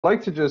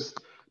like to just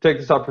take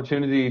this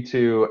opportunity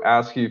to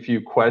ask you a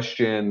few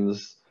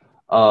questions,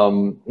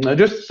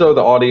 just so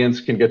the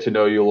audience can get to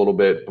know you a little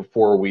bit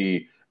before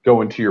we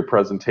go into your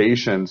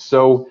presentation.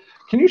 So,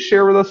 can you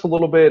share with us a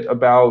little bit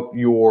about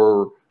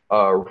your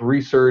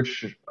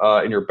research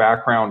and your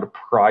background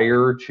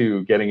prior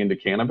to getting into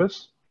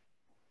cannabis?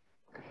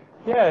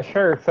 Yeah,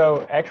 sure.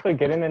 So actually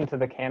getting into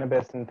the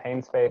cannabis and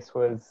pain space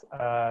was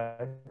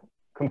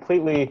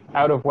completely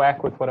out of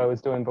whack with what I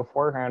was doing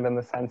beforehand, in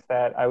the sense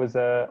that I was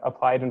a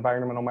applied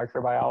environmental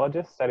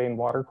microbiologist studying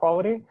water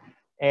quality.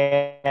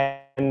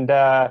 And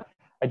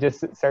I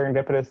just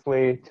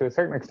serendipitously, to a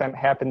certain extent,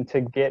 happened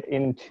to get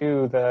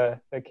into the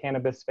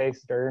cannabis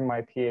space during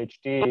my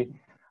PhD.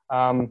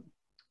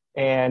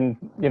 And,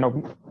 you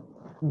know,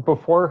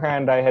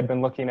 beforehand, I had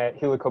been looking at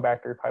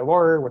Helicobacter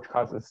pylori, which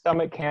causes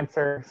stomach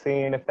cancer,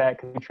 seeing if that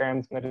could be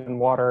transmitted in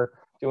water,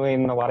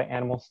 doing a lot of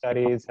animal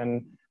studies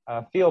and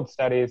field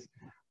studies.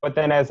 But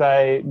then as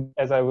I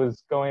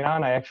was going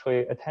on, I actually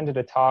attended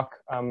a talk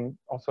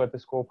also at the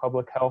School of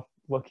Public Health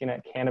looking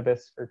at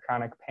cannabis for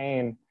chronic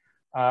pain,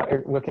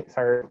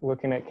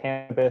 looking at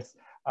cannabis,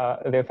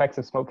 the effects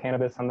of smoked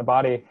cannabis on the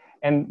body.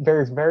 And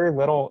there's very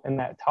little in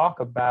that talk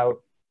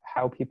about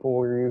how people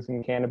were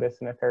using cannabis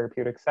in a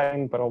therapeutic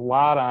setting, but a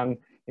lot on,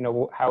 you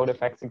know, how it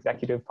affects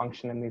executive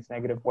function in these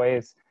negative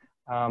ways.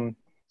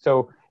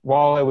 So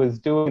while I was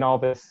doing all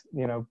this,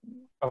 you know,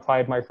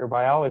 applied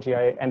microbiology,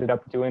 I ended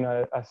up doing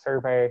a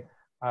survey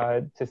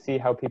to see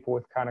how people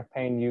with chronic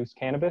pain use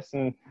cannabis,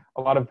 and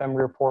a lot of them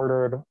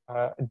reported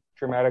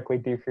dramatically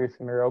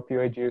decreasing their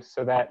opioid use.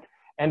 So that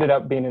ended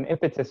up being an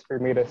impetus for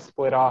me to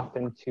split off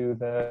into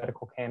the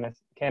medical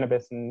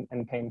cannabis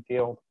and pain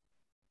field.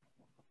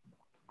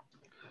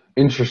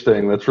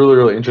 Interesting. That's really,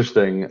 really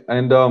interesting.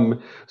 And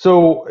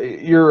so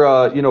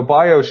your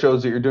bio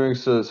shows that you're doing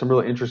some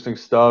really interesting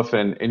stuff,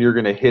 and you're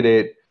going to hit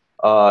it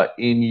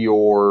in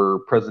your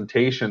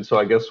presentation. So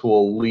I guess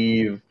we'll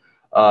leave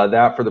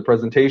that for the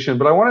presentation.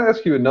 But I want to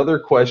ask you another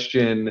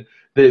question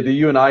that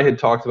you and I had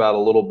talked about a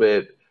little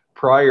bit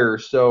prior.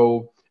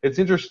 So it's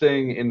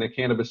interesting in the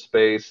cannabis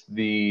space,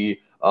 the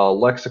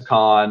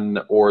lexicon,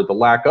 or the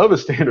lack of a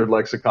standard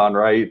lexicon,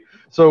 right?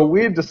 So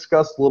we had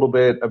discussed a little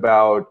bit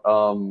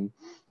about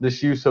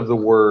this use of the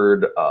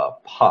word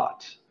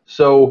pot.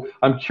 So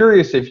I'm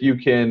curious if you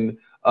can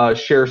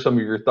share some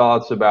of your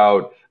thoughts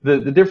about the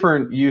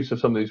different use of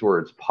some of these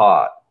words: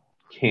 pot,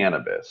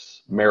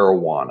 cannabis,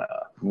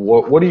 marijuana.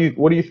 What do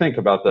you think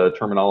about the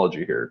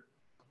terminology here?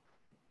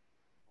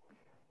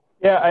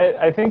 Yeah,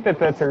 I think that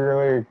that's a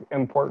really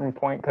important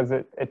point, because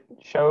it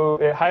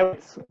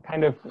highlights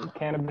kind of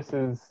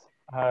cannabis's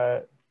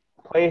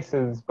place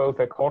as both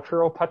a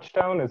cultural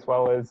touchstone as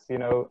well as, you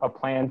know, a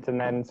plant,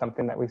 and then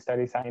something that we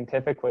study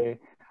scientifically.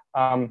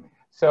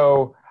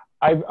 So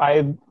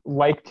I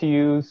like to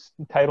use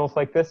titles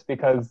like this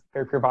because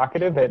they're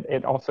provocative.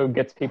 It also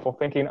gets people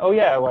thinking, oh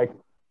yeah, like,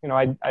 you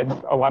know,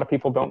 a lot of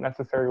people don't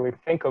necessarily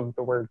think of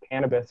the word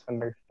cannabis when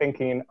they're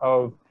thinking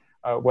of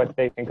what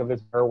they think of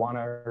as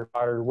marijuana or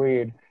pot or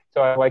weed.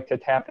 So I like to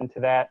tap into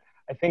that.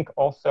 I think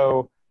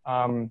also,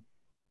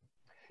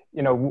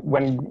 you know,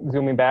 when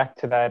zooming back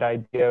to that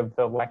idea of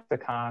the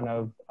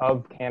lexicon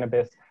of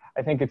cannabis,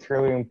 I think it's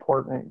really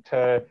important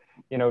to,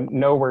 you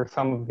know where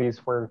some of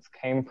these words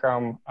came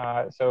from.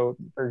 So,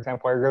 for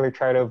example, I really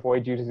try to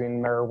avoid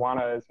using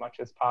marijuana as much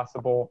as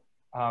possible,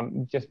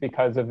 just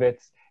because of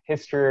its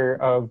history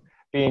of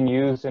being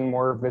used in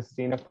more of this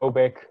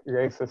xenophobic,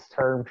 racist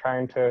term,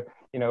 trying to,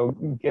 you know,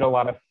 get a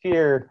lot of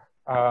fear,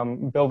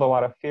 build a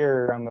lot of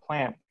fear around the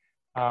plant.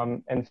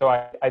 And so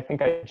I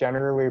think I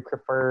generally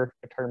prefer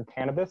the term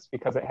cannabis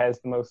because it has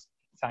the most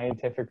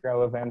scientific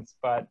relevance.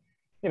 But,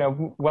 you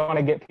know, want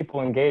to get people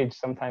engaged,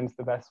 sometimes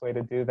the best way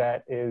to do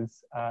that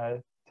is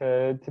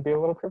to be a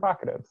little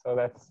provocative. So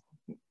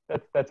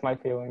that's my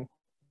feeling.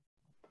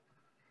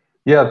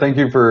 Yeah, thank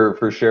you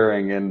for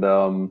sharing. And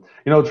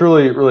you know, it's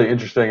really, really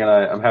interesting, and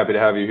I'm happy to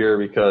have you here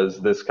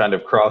because this kind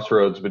of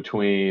crossroads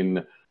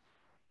between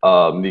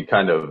the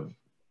kind of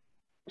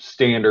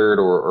standard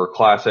or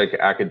classic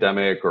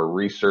academic or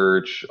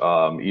research,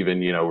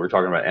 even, you know, we're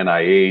talking about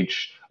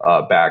NIH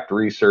backed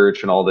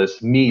research and all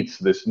this, meets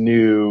this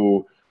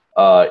new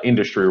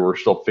industry. We're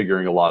still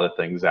figuring a lot of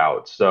things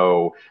out.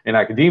 So in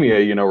academia,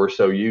 you know, we're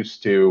so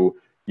used to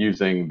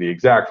using the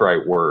exact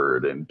right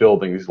word and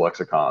building these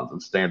lexicons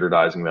and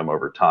standardizing them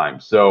over time.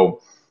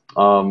 So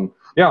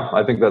yeah,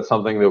 I think that's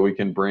something that we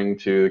can bring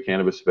to the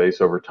cannabis space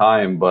over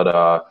time.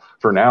 But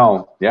for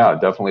now, yeah,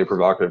 definitely a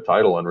provocative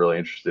title and really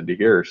interested to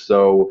hear.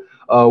 So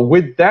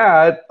with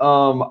that,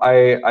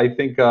 I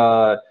think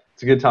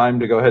it's a good time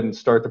to go ahead and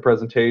start the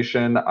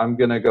presentation. I'm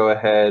going to go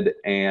ahead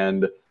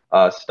and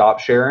stop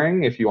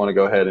sharing if you want to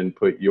go ahead and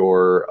put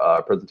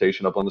your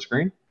presentation up on the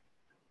screen.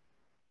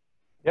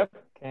 Yep,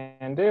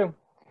 can do.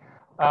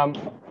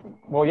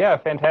 Well, yeah,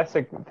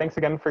 fantastic. Thanks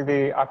again for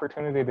the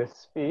opportunity to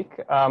speak.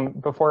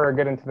 Before I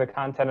get into the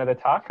content of the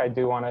talk, I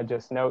do want to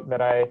just note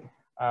that I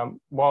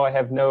While I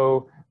have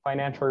no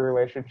financial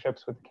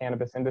relationships with the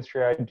cannabis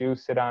industry, I do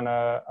sit on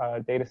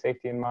a data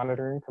safety and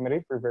monitoring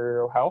committee for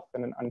Vireo Health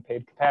in an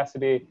unpaid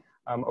capacity,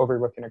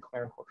 overlooking a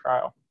clinical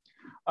trial.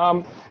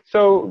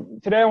 So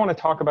today I want to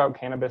talk about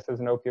cannabis as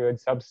an opioid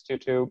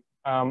substitute,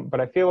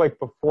 but I feel like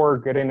before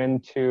getting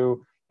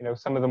into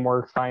some of the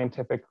more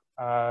scientific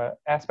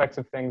aspects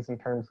of things in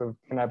terms of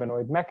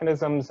cannabinoid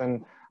mechanisms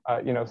and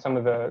some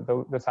of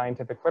the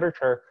scientific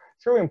literature,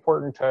 it's really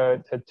important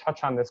to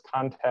touch on this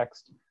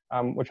context,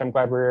 which I'm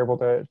glad we were able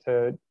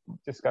to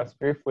discuss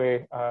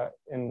briefly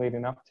in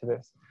leading up to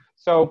this.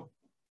 So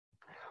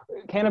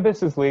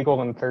cannabis is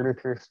legal in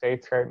 33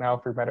 states right now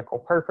for medical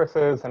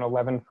purposes and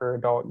 11 for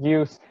adult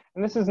use.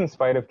 And this is in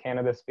spite of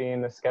cannabis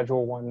being a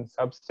Schedule I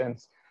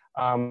substance,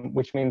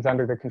 which means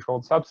under the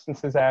Controlled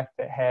Substances Act,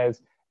 it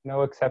has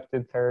no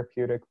accepted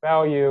therapeutic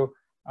value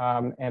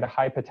and a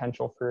high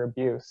potential for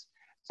abuse.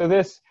 So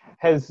this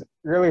has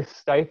really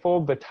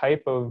stifled the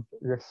type of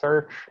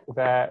research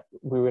that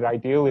we would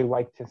ideally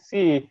like to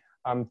see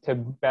to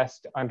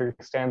best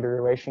understand the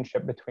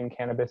relationship between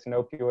cannabis and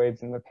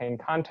opioids in the pain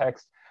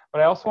context.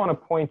 But I also want to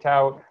point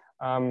out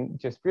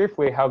just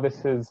briefly how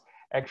this has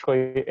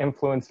actually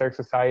influenced our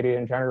society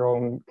in general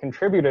and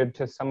contributed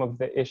to some of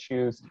the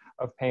issues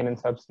of pain and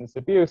substance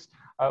abuse,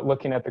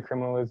 looking at the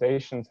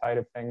criminalization side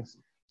of things.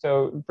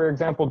 So, for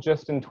example,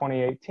 just in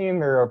 2018,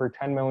 there are over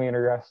 10 million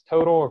arrests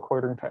total,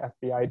 according to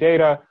FBI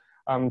data.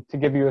 To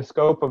give you a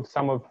scope of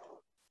some of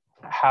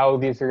how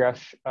these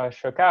arrests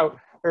shook out,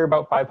 there are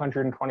about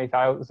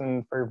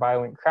 520,000 for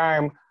violent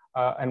crime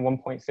and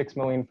 1.6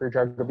 million for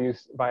drug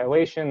abuse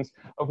violations,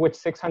 of which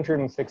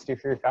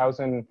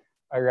 663,000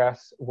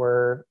 arrests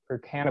were for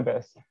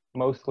cannabis,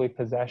 mostly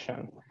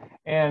possession.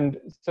 And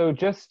so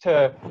just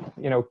to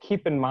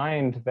keep in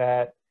mind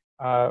that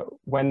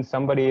when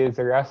somebody is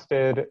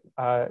arrested,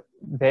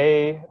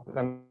 they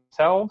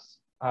themselves,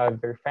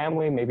 their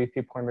family, maybe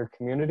people in their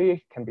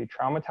community can be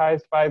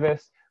traumatized by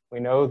this.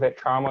 We know that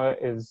trauma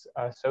is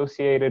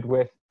associated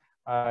with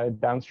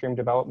downstream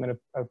development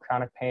of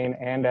chronic pain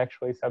and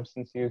actually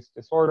substance use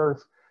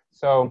disorders.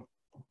 So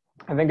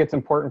I think it's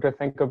important to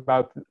think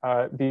about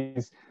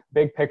these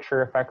big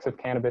picture effects of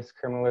cannabis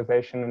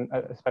criminalization,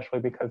 especially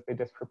because they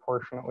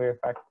disproportionately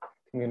affect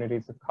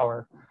communities of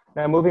color.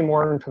 Now, moving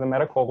more into the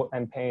medical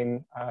and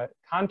pain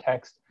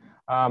context,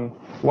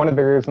 one of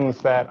the reasons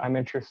that I'm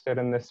interested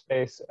in this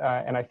space,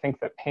 and I think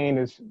that pain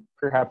is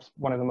perhaps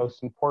one of the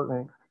most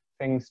important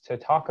things to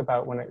talk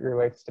about when it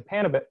relates to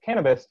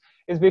cannabis,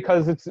 is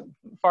because it's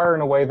far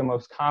and away the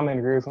most common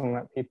reason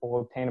that people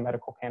obtain a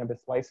medical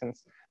cannabis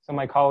license. So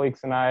my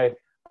colleagues and I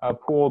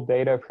pooled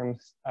data from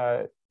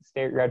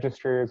state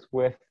registers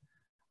with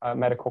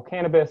medical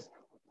cannabis,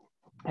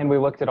 and we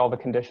looked at all the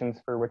conditions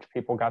for which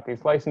people got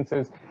these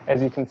licenses.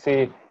 As you can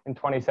see, in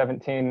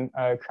 2017,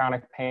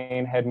 chronic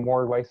pain had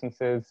more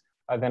licenses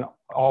than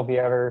all the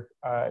other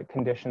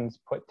conditions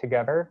put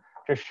together,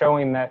 just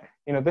showing that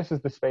this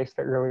is the space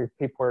that really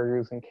people are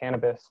using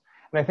cannabis.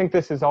 And I think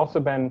this has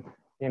also been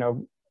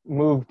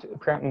moved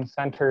front and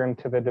center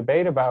into the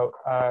debate about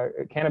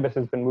cannabis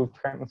has been moved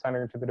front and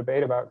center into the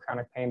debate about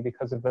chronic pain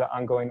because of the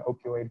ongoing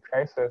opioid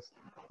crisis,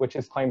 which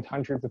has claimed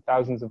hundreds of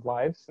thousands of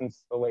lives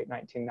since the late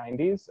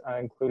 1990s,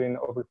 including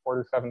over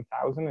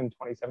 47,000 in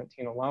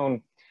 2017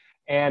 alone.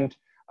 And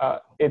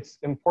it's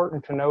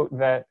important to note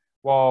that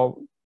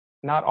while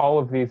not all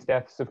of these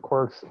deaths, of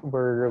course,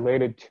 were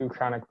related to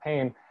chronic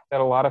pain, that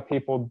a lot of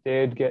people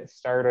did get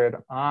started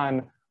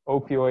on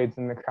opioids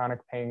in the chronic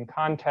pain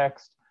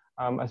context,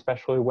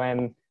 especially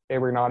when they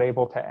were not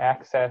able to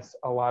access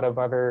a lot of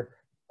other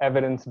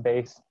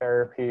evidence-based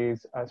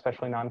therapies,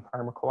 especially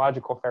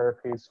non-pharmacological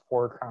therapies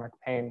for chronic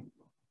pain.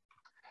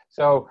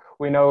 So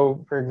we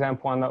know, for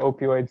example, on the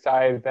opioid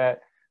side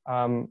that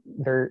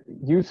they're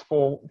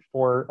useful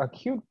for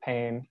acute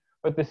pain,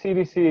 but the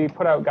CDC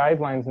put out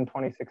guidelines in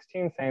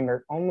 2016 saying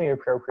they're only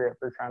appropriate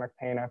for chronic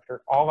pain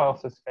after all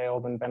else has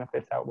failed and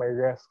benefits outweigh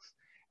risks.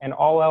 And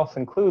all else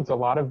includes a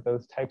lot of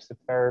those types of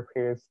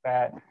therapies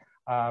that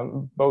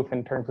both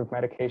in terms of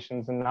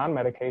medications and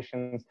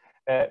non-medications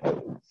that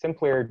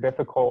simply are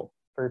difficult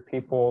for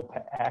people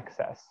to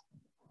access.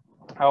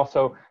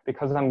 Also,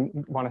 because I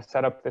want to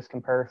set up this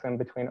comparison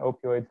between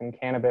opioids and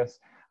cannabis,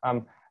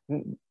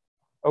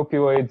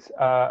 opioids,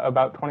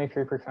 about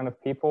 23%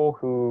 of people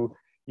who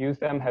use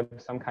them have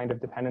some kind of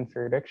dependence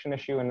or addiction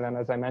issue. And then,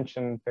 as I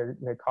mentioned,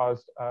 they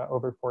caused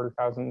over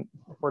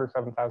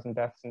 47,000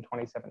 deaths in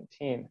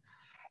 2017.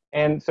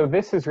 And so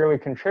this has really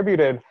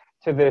contributed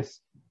to this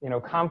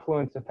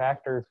confluence of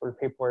factors where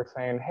people are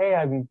saying, hey,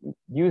 I'm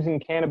using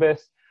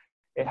cannabis,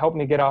 it helped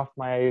me get off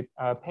my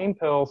pain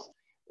pills.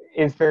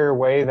 Is there a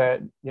way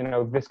that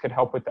this could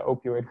help with the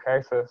opioid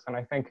crisis? And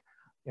I think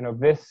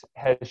this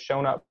has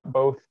shown up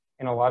both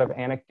in a lot of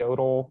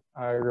anecdotal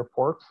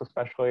reports,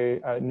 especially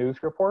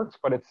news reports,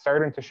 but it's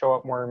starting to show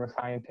up more in the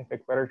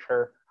scientific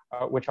literature,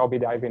 which I'll be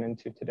diving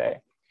into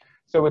today.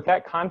 So with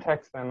that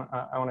context, then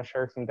I want to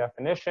share some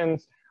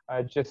definitions.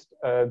 just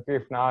a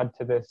brief nod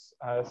to this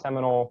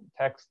seminal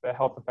text, The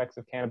Health Effects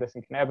of Cannabis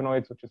and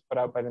Cannabinoids, which is put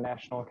out by the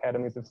National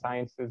Academies of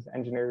Sciences,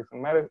 Engineering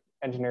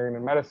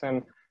and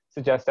Medicine.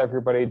 Suggest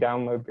everybody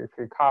download their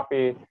free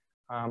copy,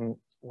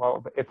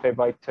 well, if they'd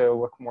like to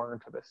look more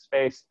into this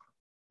space.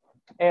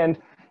 And,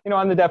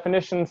 on the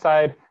definition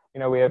side,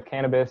 we have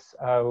cannabis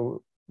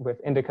with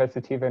indica,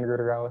 sativa, and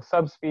ruderalis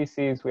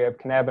subspecies. We have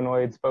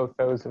cannabinoids, both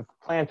those of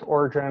plant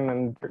origin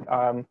and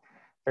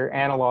their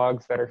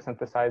analogs that are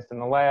synthesized in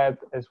the lab,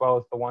 as well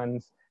as the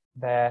ones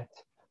that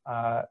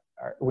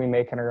we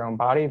make in our own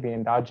body, the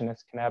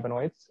endogenous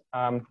cannabinoids.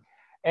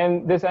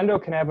 And this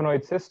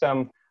endocannabinoid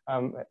system,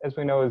 as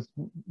we know, is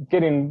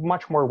getting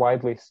much more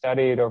widely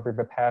studied over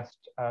the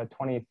past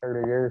 20,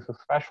 30 years,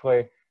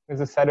 especially.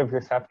 There's a set of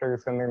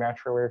receptors and their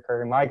naturally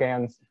occurring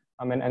ligands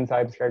and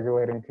enzymes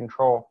regulating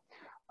control.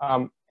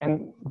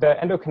 And the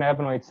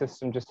endocannabinoid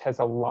system just has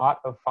a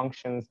lot of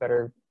functions that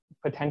are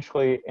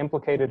potentially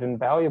implicated and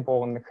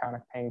valuable in the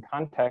chronic pain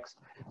context.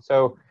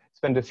 So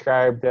it's been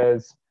described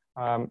as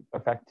the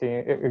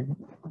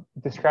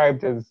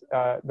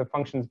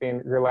functions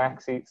being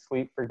relax, eat,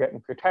 sleep, forget,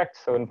 and protect.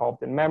 So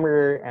involved in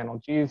memory,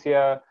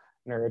 analgesia,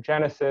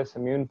 neurogenesis,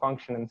 immune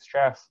function, and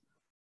stress.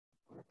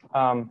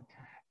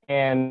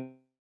 And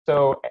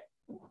so,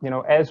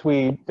 as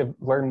we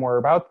learn more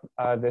about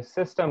this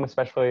system,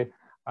 especially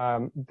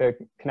the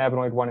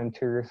cannabinoid 1 and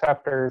 2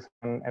 receptors,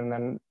 and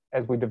then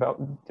as we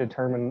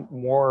determine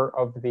more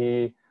of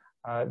the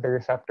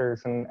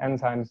receptors and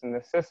enzymes in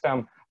this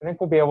system, I think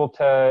we'll be able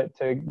to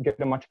get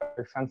a much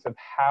better sense of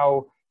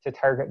how to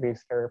target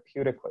these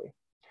therapeutically.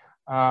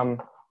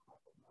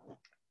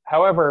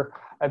 However,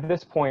 at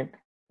this point,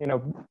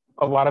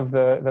 a lot of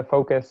the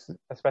focus,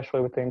 especially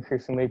with the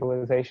increasing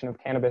legalization of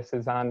cannabis,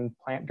 is on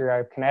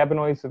plant-derived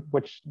cannabinoids, of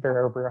which there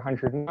are over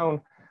 100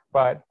 known.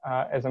 But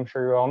as I'm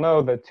sure you all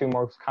know, the two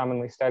most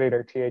commonly studied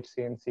are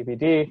THC and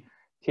CBD.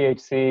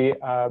 THC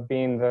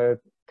being the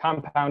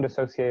compound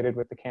associated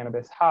with the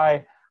cannabis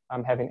high,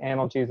 having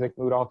analgesic,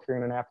 mood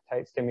altering, and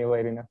appetite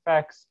stimulating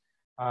effects,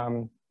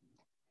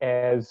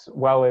 as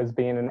well as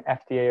being an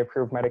FDA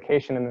approved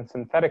medication in the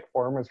synthetic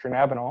form as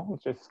dronabinol,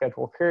 which is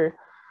Schedule 3.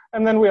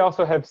 And then we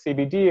also have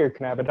CBD or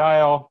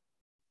cannabidiol,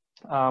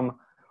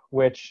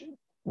 which,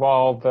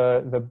 while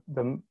the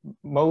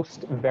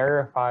most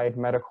verified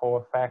medical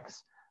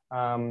effects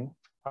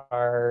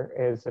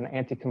is an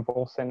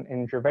anticonvulsant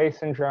in Dravet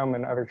syndrome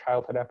and other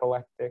childhood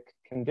epileptic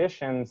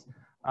conditions,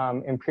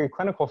 in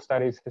preclinical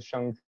studies has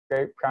shown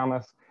great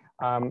promise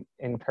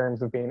in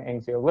terms of being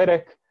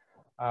anxiolytic,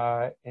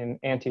 in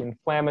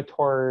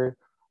anti-inflammatory,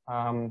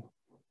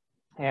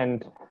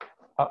 and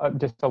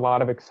just a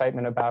lot of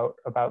excitement about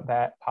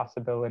that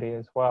possibility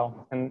as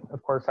well. And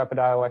of course,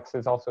 Epidiolex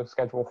is also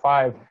Schedule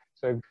 5,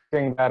 so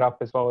bring that up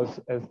as well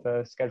as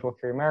the Schedule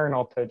 3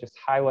 Marinol to just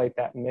highlight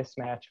that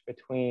mismatch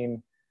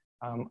between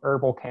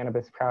herbal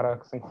cannabis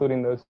products,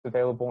 including those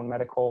available in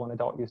medical and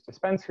adult use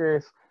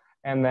dispensaries,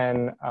 and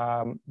then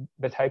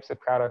the types of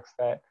products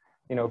that,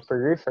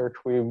 for research,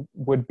 we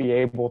would be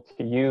able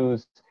to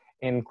use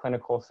in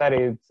clinical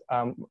settings,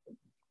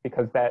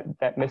 because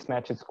that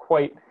mismatch is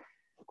quite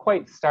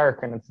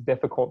stark, and it's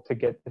difficult to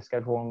get the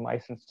schedule and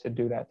license to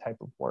do that type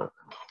of work.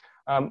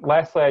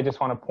 Lastly, I just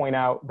want to point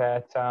out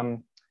that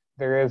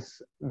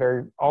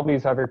all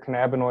these other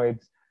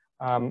cannabinoids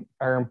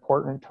are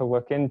important to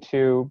look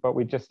into, but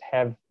we just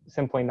have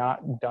simply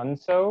not done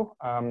so.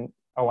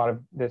 A lot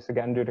of this,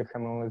 again, due to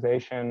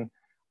criminalization.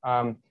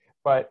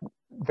 But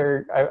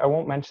I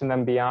won't mention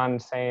them beyond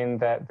saying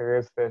that there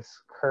is this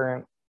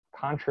current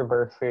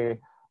controversy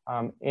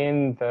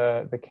in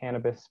the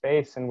cannabis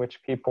space in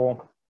which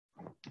people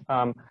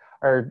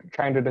are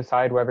trying to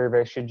decide whether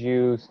they should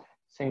use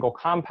single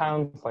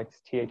compounds like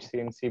THC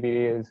and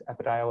CBD as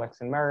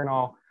Epidiolex and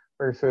Marinol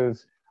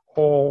versus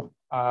whole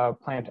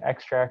plant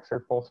extracts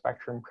or full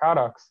spectrum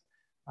products,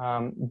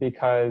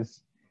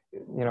 because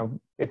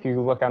if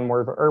you look on more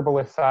of the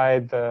herbalist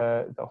side,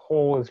 the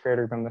whole is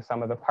greater than the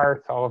sum of the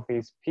parts. All of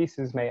these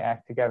pieces may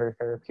act together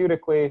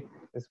therapeutically,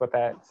 is what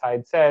that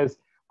side says,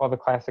 while the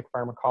classic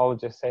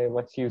pharmacologists say,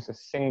 let's use a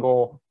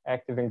single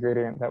active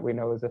ingredient that we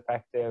know is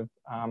effective.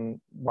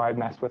 Why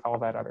mess with all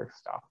that other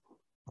stuff?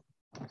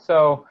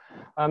 So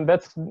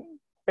that's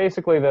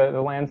basically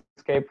the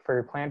landscape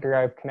for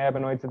plant-derived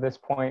cannabinoids at this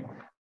point.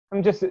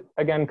 I'm just,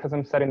 again, because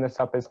I'm setting this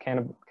up as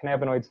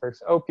cannabinoids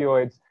versus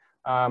opioids,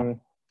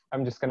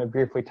 I'm just going to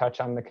briefly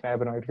touch on the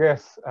cannabinoid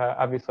risks.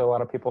 Obviously, a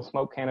lot of people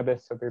smoke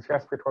cannabis, so there's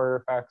respiratory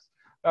effects.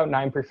 About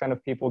 9%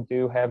 of people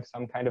do have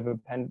some kind of a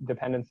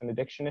dependence and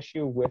addiction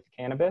issue with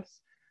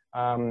cannabis.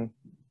 And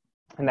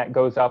that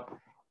goes up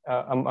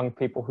among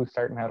people who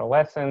start in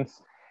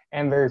adolescence.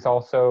 And there's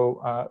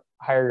also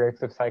higher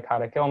rates of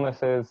psychotic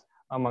illnesses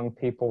among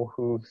people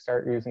who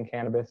start using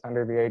cannabis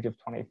under the age of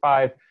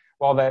 25.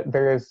 While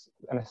there is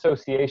an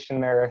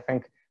association there, I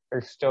think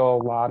there's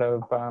still a lot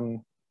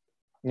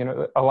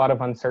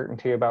of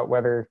uncertainty about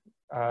whether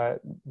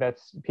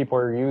people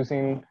are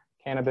using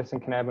cannabis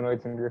and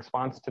cannabinoids in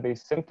response to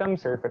these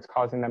symptoms, or if it's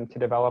causing them to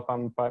develop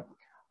them. But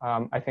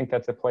I think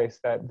that's a place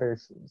that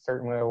there's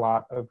certainly a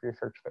lot of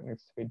research that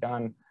needs to be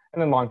done.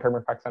 And then long-term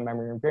effects on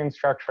memory and brain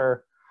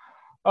structure.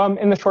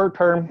 In the short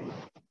term,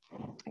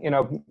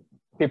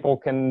 people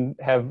can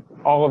have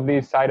all of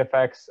these side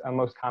effects,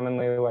 most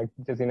commonly like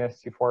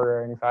dizziness,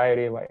 euphoria,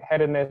 anxiety,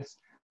 lightheadedness,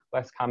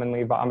 less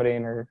commonly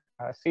vomiting or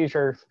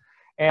seizures.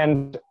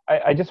 And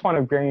I just want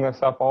to bring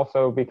this up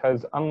also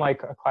because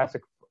unlike a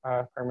classic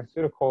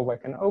pharmaceutical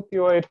like an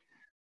opioid,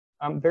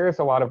 there is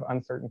a lot of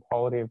uncertain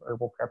quality of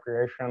herbal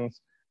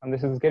preparations.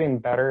 This is getting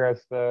better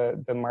as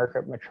the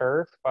market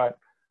matures, but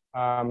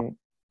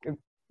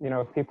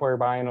if people are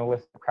buying a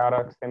list of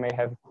products, they may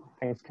have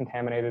things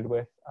contaminated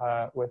with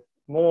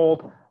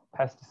mold,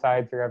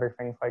 pesticides, or other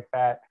things like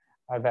that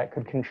that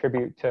could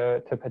contribute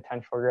to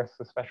potential risks,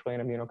 especially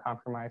in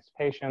immunocompromised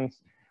patients.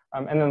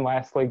 And then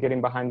lastly,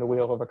 getting behind the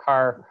wheel of a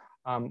car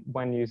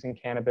when using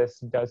cannabis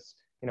does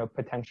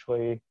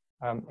potentially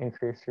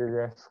increase your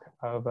risk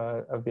of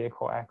a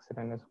vehicle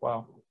accident as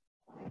well.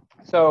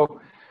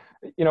 So,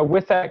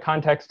 with that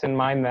context in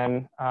mind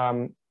then,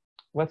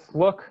 let's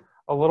look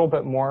a little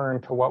bit more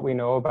into what we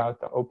know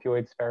about the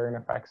opioid-sparing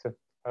effects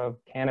of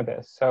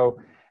cannabis. So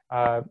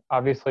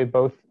obviously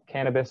both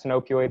cannabis and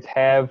opioids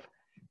have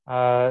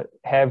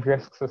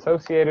risks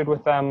associated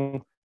with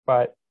them,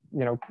 but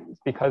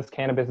because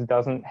cannabis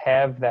doesn't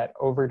have that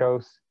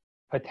overdose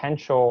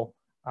potential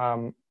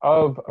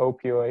of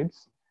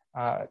opioids,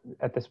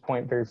 at this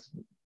point there's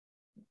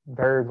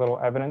very little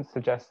evidence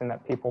suggesting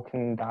that people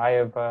can die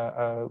of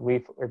a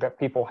lethal, or that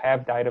people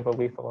have died of a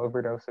lethal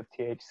overdose of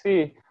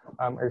THC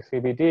or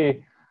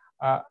CBD.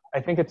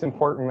 I think it's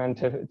important then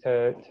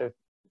to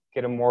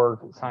get a more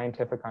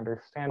scientific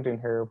understanding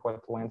here of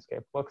what the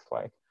landscape looks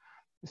like.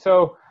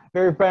 So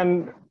there have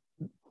been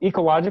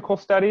ecological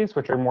studies,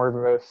 which are more of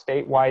the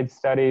statewide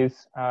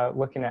studies,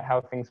 looking at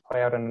how things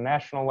play out on a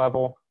national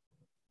level.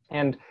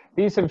 And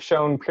these have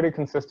shown pretty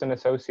consistent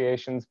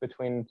associations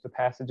between the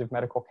passage of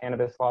medical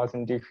cannabis laws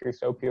and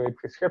decreased opioid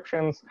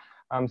prescriptions.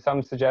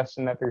 Some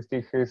suggestion that there's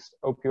decreased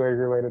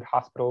opioid-related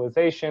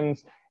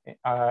hospitalizations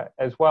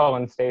as well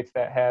in states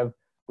that have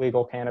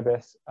legal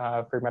cannabis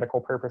for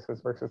medical purposes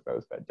versus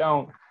those that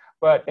don't.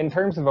 But in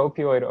terms of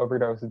opioid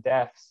overdose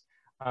deaths,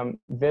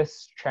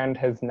 this trend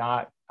has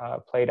not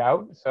played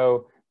out.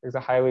 So there's a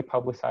highly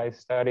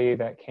publicized study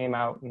that came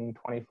out in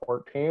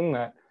 2014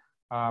 that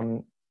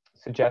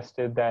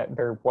suggested that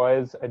there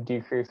was a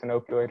decrease in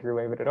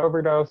opioid-related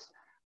overdose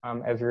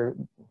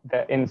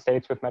that in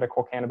states with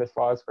medical cannabis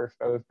laws versus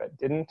those that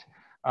didn't.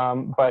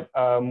 But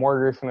a more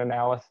recent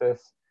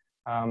analysis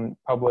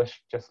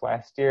published just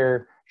last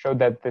year showed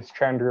that this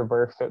trend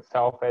reversed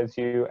itself as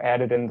you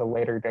added in the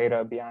later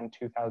data beyond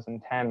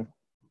 2010.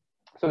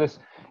 So this,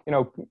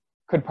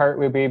 could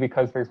partly be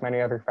because there's many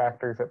other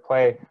factors at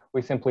play.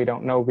 We simply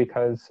don't know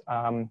because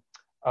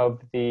of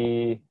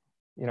the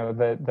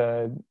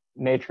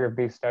nature of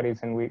these studies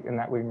and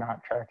that we're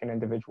not tracking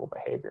individual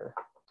behavior.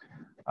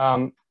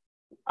 On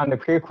the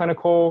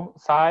preclinical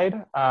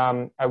side,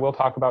 I will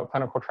talk about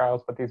clinical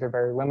trials, but these are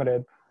very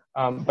limited.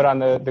 But on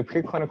the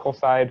preclinical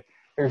side,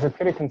 there's a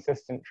pretty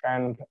consistent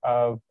trend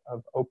of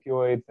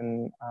opioids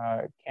and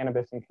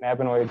cannabis and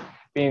cannabinoids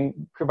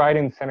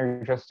providing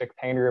synergistic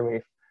pain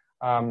relief,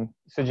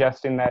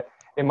 suggesting that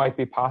it might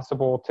be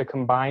possible to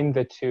combine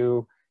the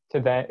two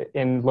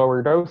in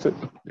lower doses,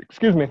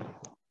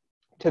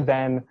 to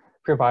then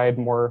provide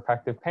more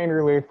effective pain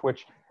relief,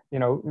 which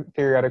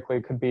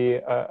theoretically could be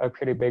a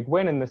pretty big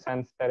win in the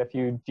sense that if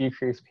you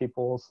decrease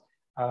people's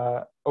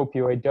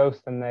opioid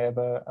dose, then they have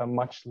a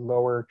much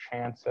lower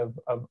chance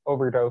of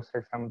overdose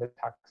or some of the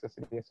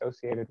toxicity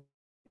associated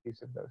with the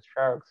use of those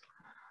drugs.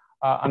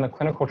 On the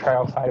clinical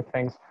trial side of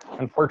things,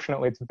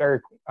 unfortunately, it's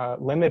very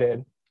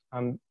limited.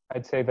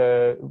 I'd say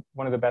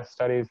one of the best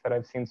studies that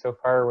I've seen so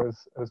far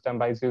was done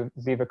by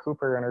Ziva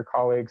Cooper and her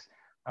colleagues,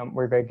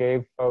 where they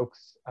gave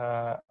folks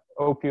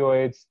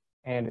opioids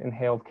and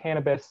inhaled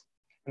cannabis,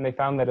 and they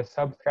found that a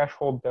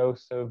sub-threshold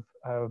dose of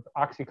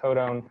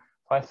oxycodone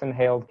plus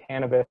inhaled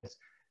cannabis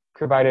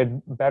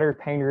provided better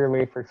pain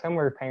relief or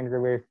similar pain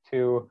relief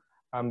to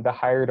the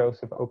higher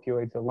dose of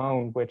opioids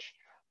alone, which,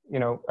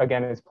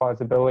 again, is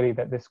plausibility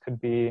that this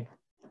could be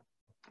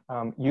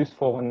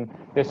useful in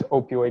this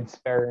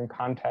opioid-sparing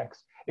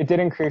context. It did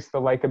increase the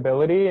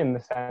likability in the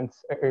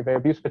sense, or the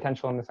abuse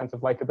potential in the sense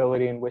of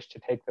likability and wish to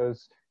take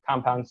those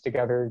compounds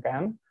together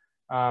again.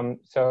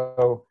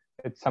 So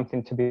it's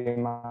something to be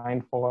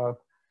mindful of.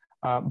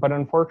 But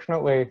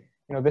unfortunately,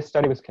 this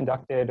study was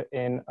conducted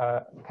in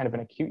kind of an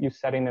acute use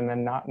setting and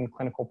then not in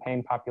clinical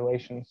pain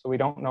populations. So we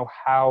don't know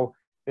how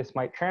this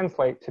might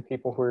translate to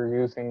people who are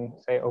using,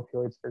 say,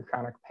 opioids for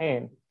chronic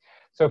pain.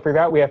 So for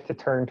that, we have to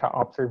turn to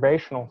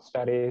observational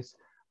studies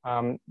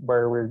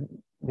where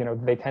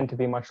they tend to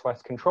be much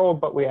less controlled,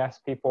 but we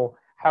ask people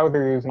how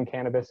they're using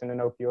cannabis in an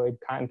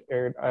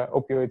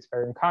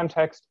opioid-sparing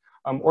context,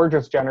 or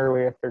just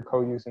generally if they're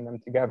co-using them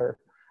together.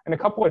 And a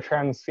couple of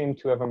trends seem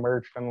to have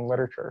emerged in the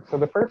literature. So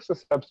the first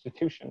is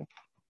substitution,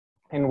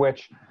 in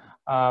which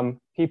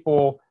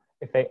people,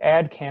 if they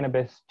add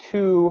cannabis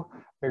to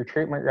their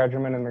treatment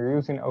regimen and they're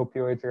using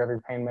opioids or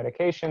other pain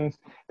medications,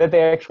 that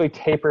they actually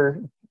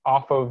taper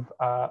off of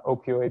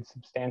opioids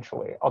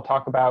substantially. I'll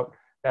talk about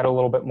that a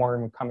little bit more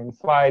in coming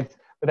slides,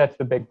 but that's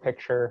the big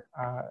picture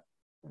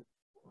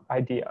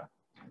idea.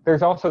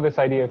 There's also this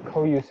idea of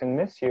co-use and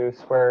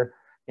misuse where,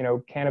 you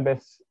know,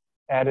 cannabis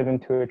added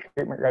into a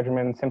treatment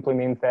regimen simply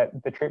means that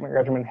the treatment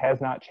regimen has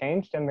not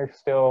changed and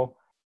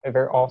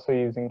they're also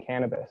using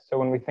cannabis. So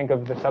when we think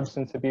of the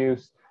substance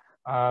abuse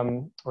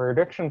or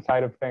addiction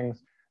side of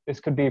things, this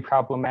could be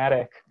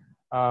problematic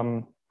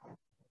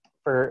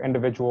for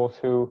individuals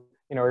who,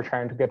 you know, are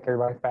trying to get their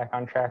life back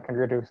on track and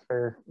reduce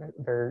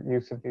their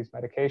use of these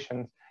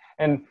medications.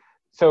 And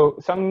so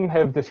some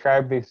have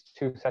described these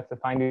two sets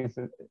of findings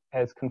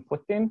as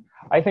conflicting.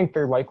 I think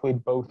they're likely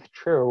both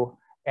true,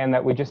 and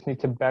that we just need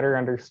to better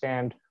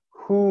understand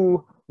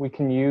who we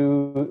can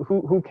use,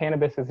 who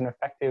cannabis is an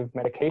effective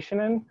medication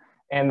in,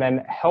 and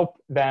then help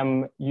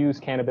them use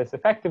cannabis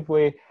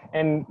effectively.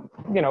 And,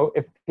 you know,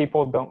 if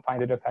people don't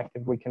find it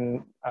effective, we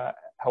can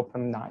help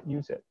them not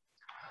use it.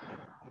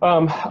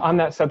 On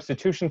that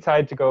substitution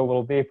side, to go a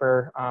little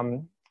deeper,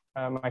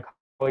 my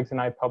colleagues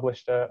and I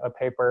published a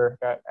paper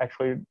that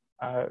actually,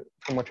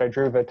 from which I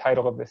drew the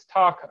title of this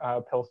talk,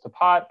 Pills to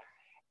Pot.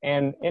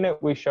 And in it,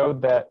 we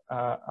showed that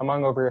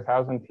among over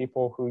 1,000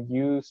 people who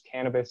use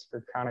cannabis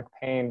for chronic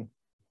pain,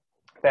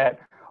 that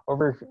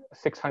over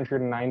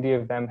 690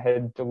 of them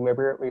had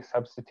deliberately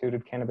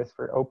substituted cannabis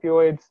for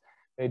opioids.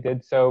 They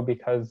did so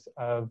because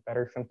of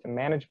better symptom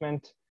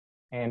management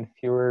and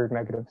fewer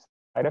negative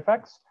side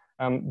effects.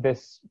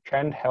 This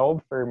trend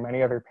held for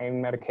many other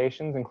pain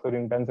medications,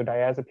 including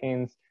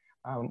benzodiazepines,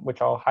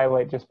 which I'll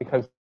highlight just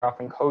because they're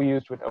often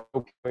co-used with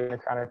opioid in a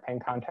chronic pain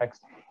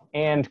context,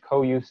 and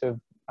co-use of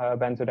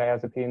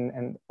benzodiazepine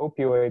and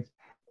opioids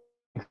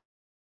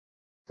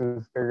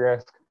is the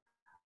risk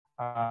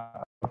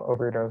of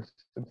overdose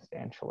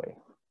substantially.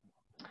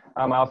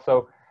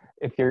 Also,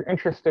 if you're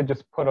interested,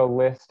 just put a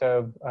list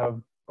of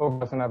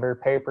over and other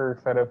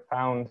papers that have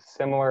found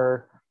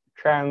similar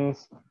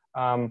trends.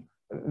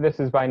 This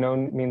is by no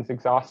means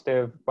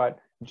exhaustive, but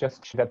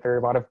just that there are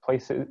a lot of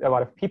places, a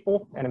lot of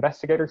people and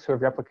investigators who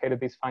have replicated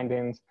these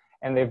findings,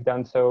 and they've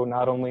done so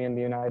not only in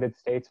the United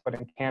States, but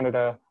in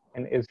Canada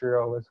and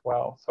Israel as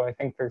well. So I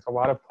think there's a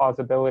lot of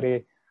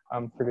plausibility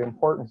for the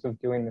importance of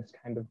doing this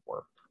kind of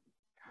work.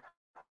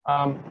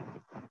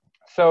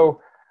 So,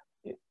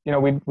 you know,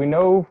 we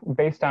know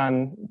based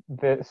on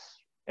this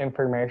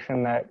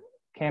information that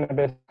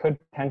cannabis could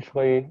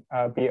potentially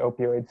be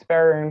opioid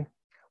sparing.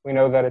 We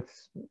know that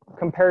it's,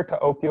 compared to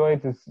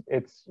opioids,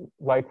 it's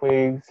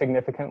likely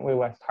significantly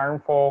less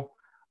harmful.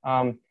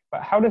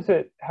 But how does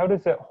it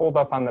hold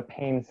up on the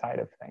pain side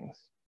of things?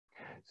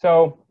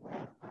 So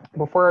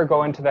before I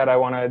go into that, I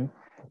want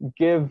to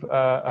give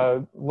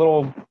a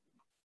little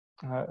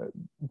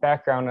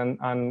background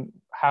on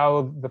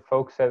how the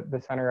folks at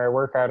the center I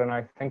work at and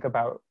I think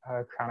about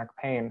chronic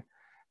pain.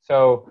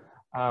 So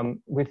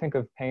we think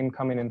of pain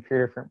coming in 3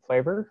 different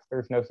flavors.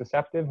 There's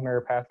nociceptive,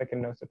 neuropathic,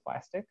 and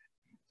nociplastic.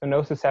 So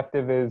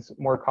nociceptive is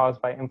more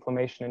caused by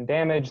inflammation and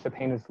damage. The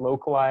pain is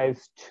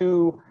localized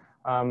to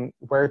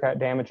where that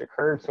damage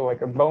occurred, so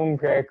like a bone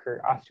break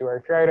or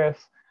osteoarthritis,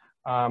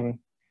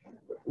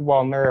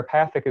 while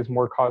neuropathic is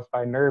more caused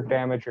by nerve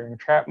damage or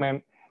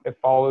entrapment. It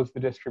follows the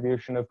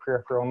distribution of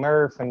peripheral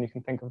nerves, and you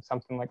can think of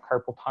something like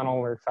carpal tunnel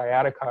or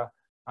sciatica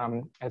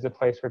as a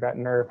place where that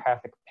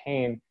neuropathic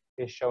pain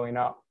is showing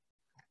up.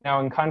 Now,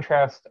 in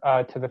contrast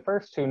to the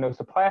first two,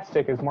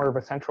 nociplastic is more of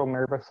a central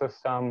nervous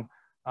system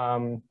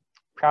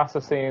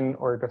processing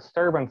or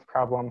disturbance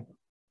problem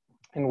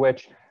in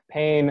which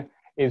pain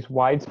is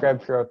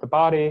widespread throughout the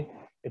body.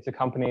 It's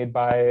accompanied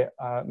by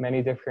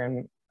many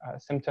different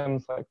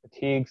symptoms like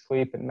fatigue,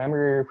 sleep, and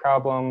memory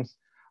problems,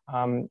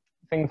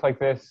 things like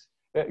this.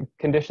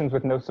 Conditions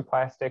with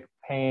nociplastic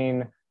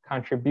pain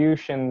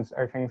contributions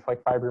are things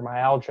like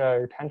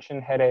fibromyalgia or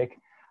tension headache,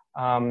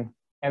 and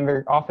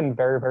they're often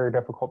very, very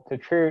difficult to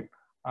treat,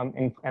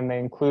 and they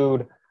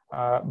include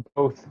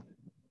both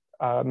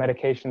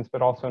medications,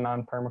 but also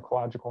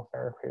non-pharmacological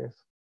therapies.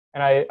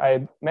 And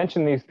I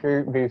mentioned these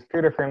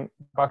three different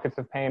buckets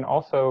of pain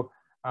also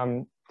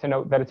to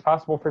note that it's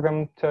possible for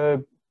them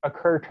to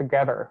occur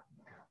together.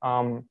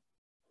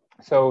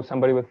 So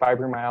somebody with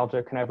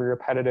fibromyalgia can have a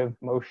repetitive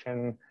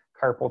motion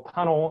carpal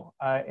tunnel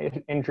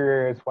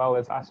injury as well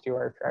as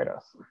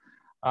osteoarthritis.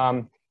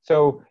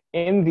 So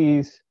in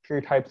these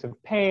 3 types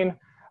of pain,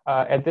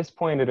 at this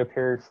point it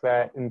appears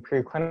that in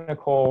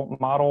preclinical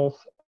models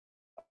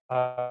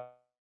of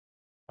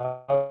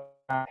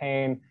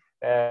pain,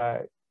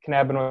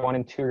 cannabinoid 1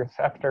 and 2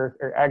 receptor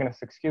or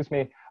agonists, excuse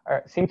me,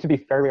 seem to be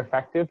fairly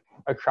effective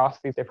across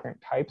these different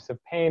types of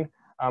pain.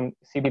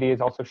 CBD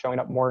is also showing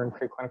up more in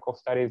preclinical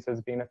studies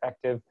as being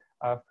effective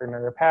for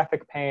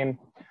neuropathic pain.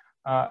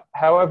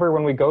 However,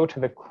 when we go to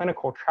the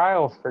clinical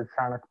trials for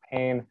chronic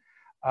pain,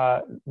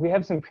 we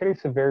have some pretty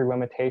severe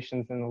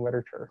limitations in the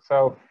literature.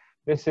 So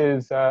this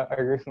is a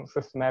recent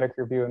systematic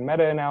review and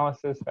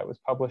meta-analysis that was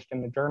published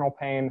in the journal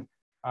Pain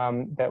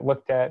that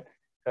looked at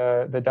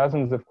the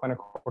dozens of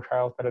clinical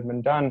trials that had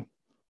been done.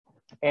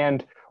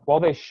 And while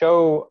they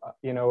show,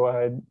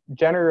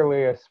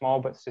 generally a small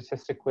but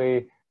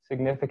statistically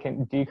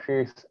significant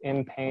decrease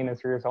in pain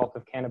as a result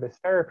of cannabis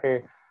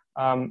therapy,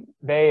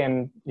 they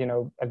and,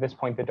 at this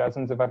point, the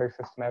dozens of other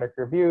systematic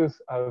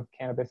reviews of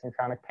cannabis and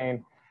chronic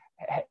pain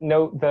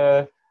note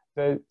the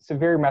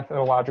severe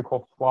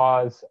methodological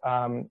flaws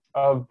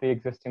of the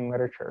existing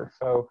literature.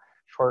 So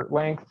short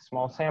length,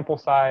 small sample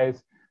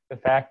size, the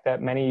fact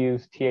that many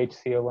use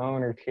THC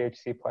alone or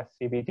THC plus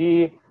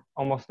CBD,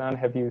 almost none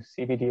have used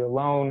CBD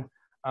alone,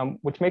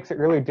 which makes it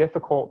really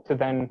difficult to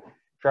then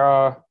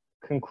draw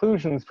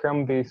conclusions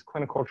from these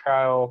clinical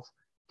trials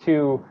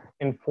to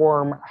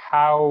inform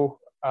how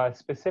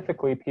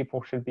specifically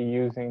people should be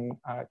using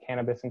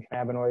cannabis and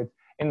cannabinoids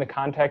in the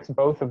context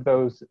both of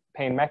those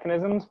pain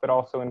mechanisms, but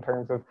also in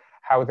terms of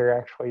how they're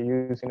actually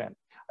using it.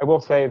 I will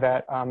say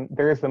that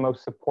there is the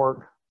most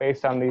support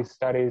based on these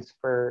studies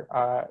for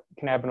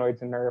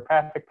cannabinoids and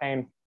neuropathic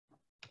pain.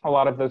 A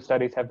lot of those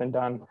studies have been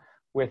done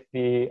with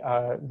the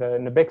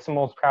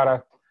nabiximols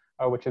product,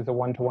 which is a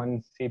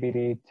 1-to-1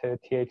 CBD to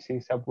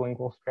THC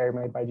sublingual spray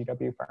made by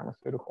GW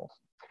Pharmaceuticals.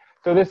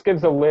 So this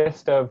gives a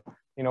list of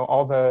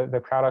all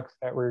the products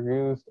that were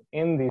used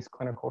in these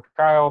clinical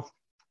trials.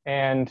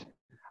 And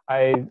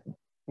I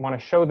want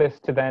to show this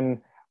to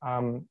then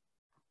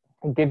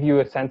give you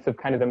a sense of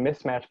kind of the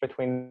mismatch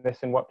between this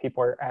and what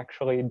people are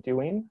actually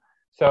doing.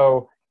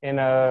 So in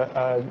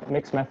a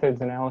mixed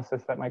methods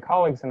analysis that my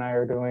colleagues and I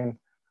are doing,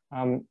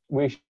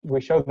 we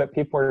showed that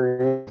people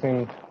are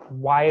using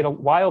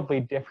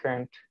wildly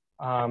different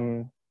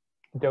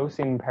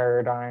dosing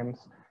paradigms.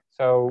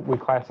 So we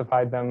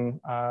classified them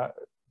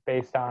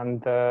based on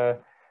the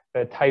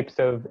types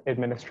of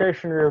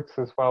administration routes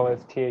as well as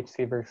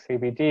THC versus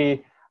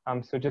CBD.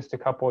 So just a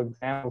couple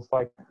examples,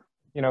 like,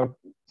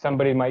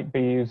 somebody might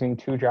be using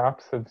 2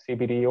 drops of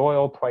CBD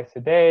oil twice a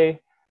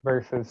day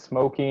versus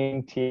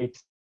smoking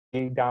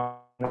THC down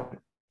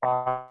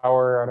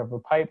flower out of a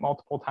pipe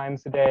multiple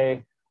times a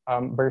day,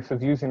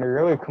 versus using a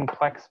really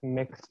complex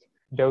mixed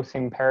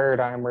dosing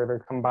paradigm where they're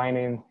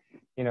combining,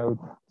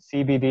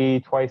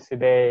 CBD twice a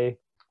day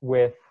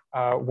with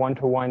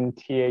 1-to-1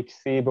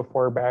 THC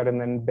before bed and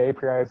then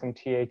vaporizing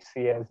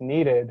THC as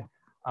needed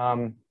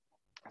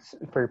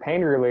for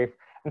pain relief.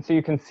 And so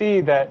you can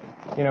see that,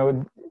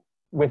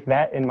 with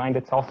that in mind,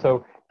 it's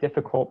also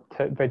difficult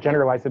to, the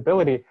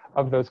generalizability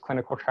of those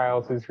clinical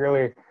trials is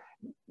really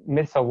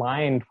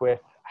misaligned with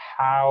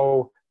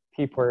how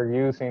people are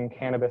using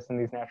cannabis in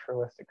these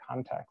naturalistic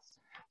contexts.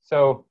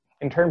 So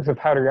in terms of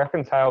how to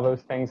reconcile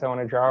those things, I want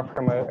to draw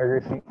from a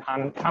recent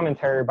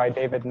commentary by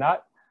David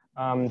Nutt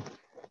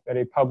that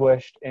he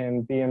published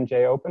in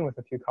BMJ Open with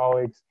a few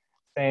colleagues,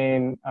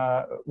 saying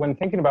when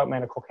thinking about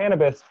medical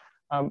cannabis,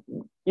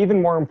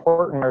 even more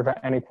important are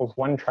the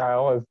N=1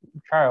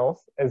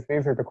 trials, as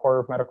these are the core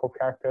of medical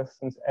practice,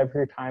 since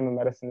every time a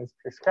medicine is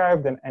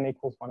prescribed, an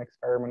N=1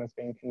 experiment is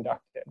being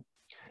conducted.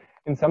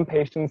 In some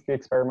patients, the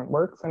experiment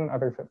works, and in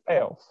others it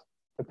fails.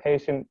 The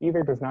patient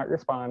either does not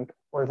respond,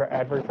 or the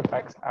adverse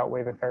effects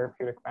outweigh the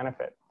therapeutic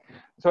benefit.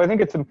 So I think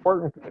it's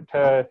important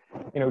to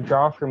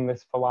draw from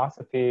this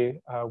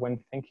philosophy when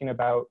thinking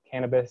about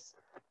cannabis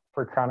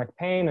for chronic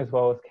pain, as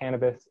well as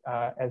cannabis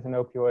as an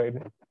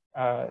opioid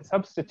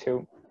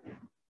substitute,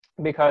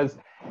 because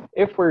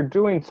if we're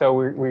doing so,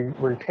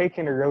 we're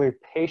taking a really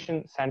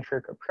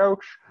patient-centric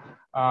approach.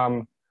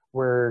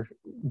 We're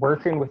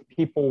working with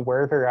people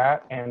where they're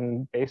at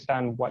and based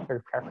on what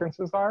their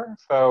preferences are.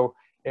 So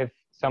if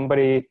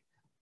somebody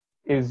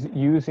is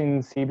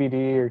using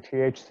CBD or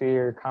THC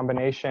or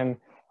combination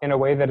in a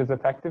way that is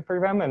effective for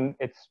them, and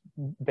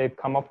they've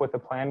come up with a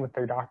plan with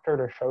their doctor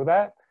to show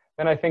that,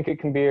 then I think it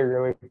can be a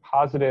really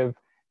positive,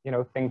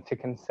 thing to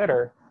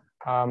consider.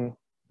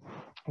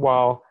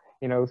 While,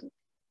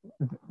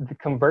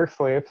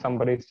 conversely, if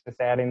somebody's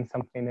just adding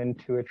something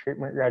into a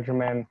treatment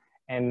regimen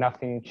and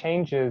nothing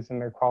changes and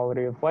their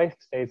quality of life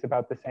stays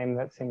about the same,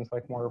 that seems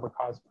like more of a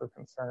cause for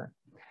concern.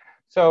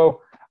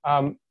 So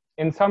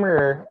in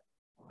summary,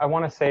 I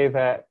want to say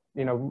that,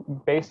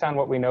 based on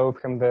what we know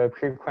from the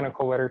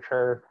preclinical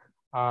literature,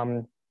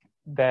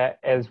 that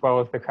as well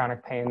as the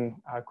chronic pain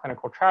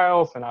clinical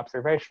trials and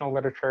observational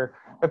literature,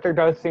 that there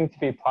does seem to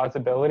be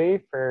plausibility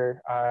for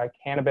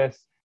cannabis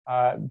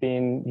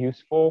being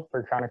useful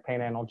for chronic pain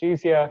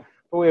analgesia,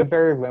 but we have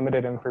very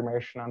limited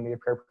information on the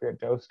appropriate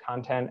dose,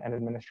 content, and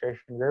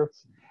administration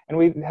routes. And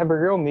we have a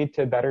real need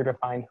to better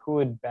define who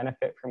would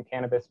benefit from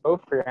cannabis,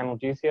 both for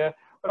analgesia,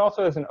 but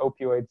also as an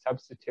opioid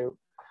substitute.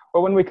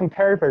 But when we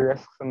compare the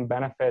risks and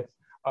benefits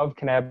of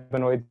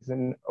cannabinoids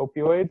and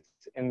opioids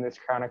in this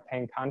chronic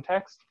pain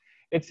context,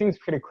 it seems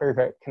pretty clear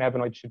that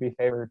cannabinoids should be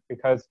favored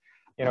because,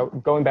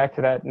 going back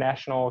to that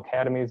National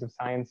Academies of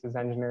Sciences,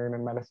 Engineering,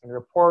 and Medicine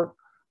report,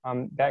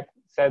 that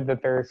said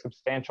that there is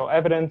substantial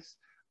evidence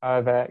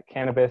that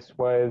cannabis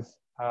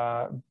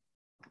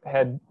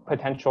had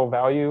potential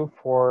value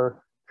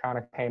for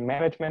chronic pain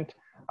management,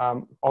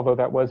 although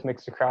that was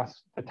mixed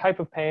across the type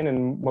of pain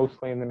and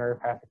mostly in the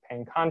neuropathic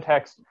pain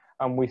context.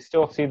 We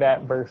still see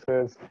that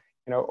versus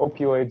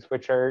opioids,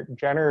 which are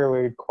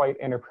generally quite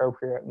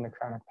inappropriate in the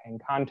chronic pain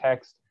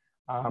context.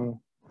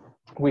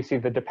 We see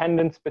the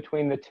dependence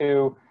between the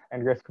two,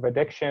 and risk of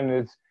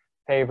addiction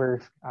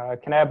favors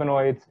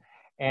cannabinoids.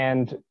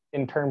 And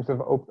in terms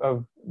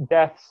of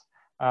deaths,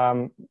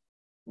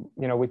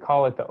 we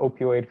call it the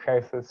opioid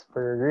crisis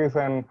for a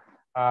reason.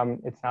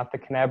 It's not the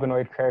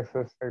cannabinoid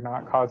crisis. They're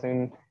not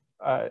causing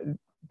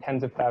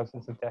tens of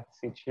thousands of deaths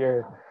each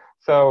year.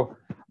 So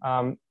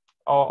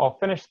I'll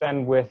finish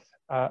then with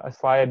a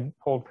slide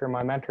pulled from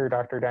my mentor,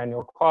 Dr.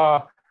 Daniel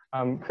Claw,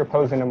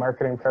 proposing a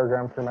marketing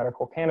program for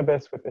medical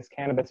cannabis with this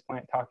cannabis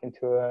plant talking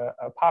to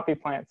a poppy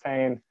plant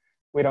saying,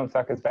 "We don't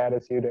suck as bad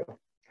as you do."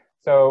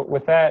 So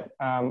with that,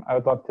 I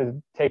would love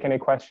to take any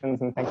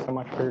questions, and thanks so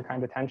much for your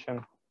kind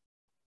attention.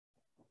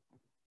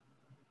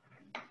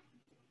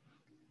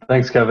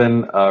 Thanks,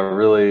 Kevin.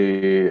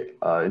 Really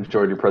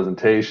enjoyed your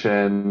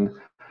presentation.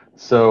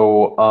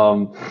 So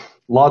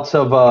lots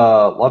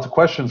of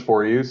questions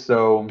for you.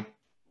 So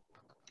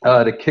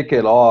to kick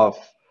it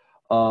off,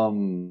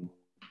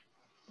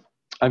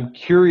 I'm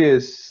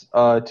curious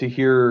to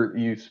hear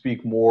you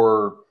speak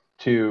more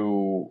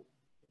to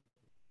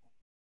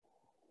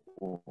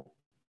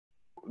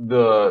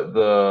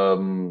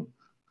the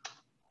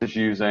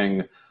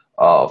using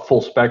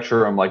full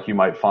spectrum, like you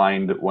might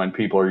find when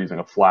people are using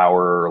a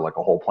flower or like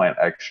a whole plant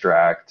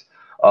extract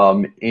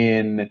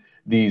in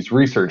these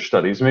research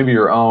studies, maybe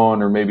your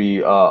own or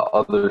maybe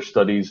other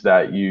studies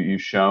that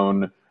you've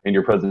shown in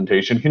your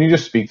presentation. Can you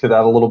just speak to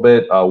that a little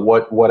bit?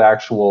 What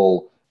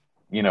actual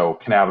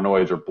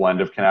cannabinoids or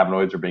blend of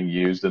cannabinoids are being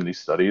used in these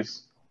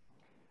studies?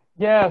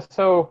 Yeah,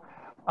 so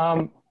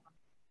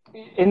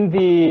in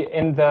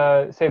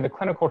the say the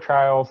clinical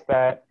trials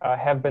that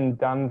have been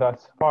done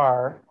thus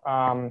far,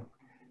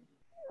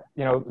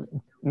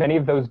 many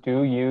of those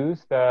do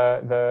use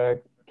the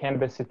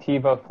cannabis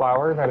sativa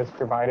flower that is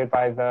provided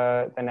by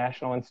the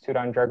National Institute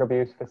on Drug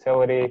Abuse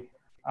facility,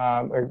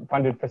 or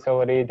funded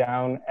facility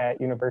down at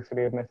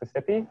University of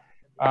Mississippi.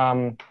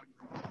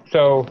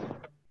 So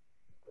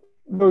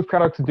those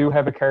products do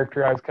have a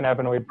characterized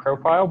cannabinoid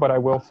profile, but I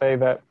will say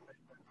that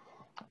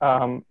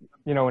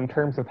in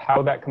terms of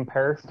how that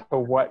compares to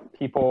what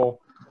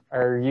people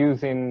are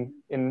using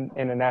in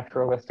a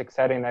naturalistic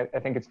setting, I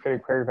think it's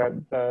pretty clear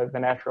that the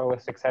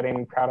naturalistic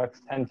setting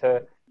products tend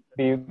to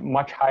be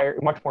much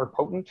more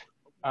potent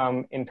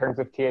in terms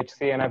of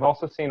THC. And I've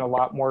also seen a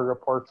lot more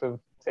reports of,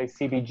 say,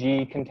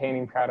 CBG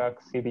containing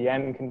products,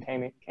 CBN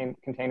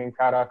containing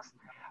products.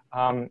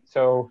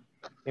 So,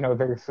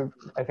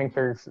 I think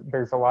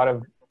there's a lot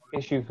of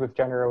issues with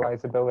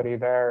generalizability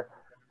there.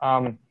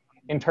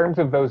 In terms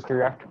of those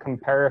direct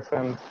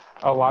comparisons,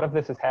 a lot of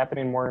this is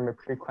happening more in the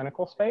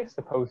preclinical space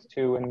opposed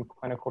to in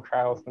clinical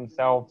trials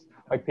themselves.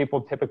 Like,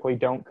 people typically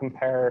don't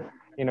compare,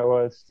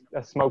 a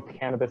smoked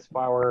cannabis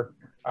flower,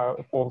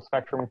 full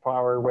spectrum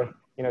flower with,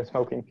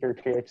 smoking pure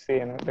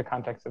THC in the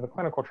context of a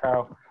clinical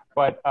trial.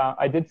 But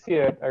I did see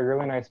a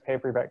really nice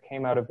paper that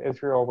came out of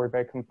Israel where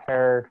they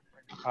compared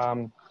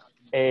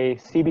a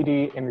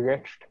CBD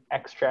enriched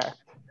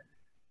extract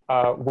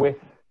with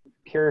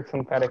pure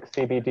synthetic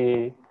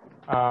CBD.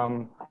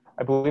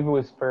 I believe it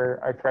was for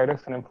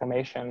arthritis and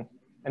inflammation,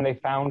 and they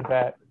found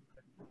that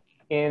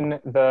in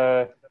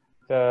the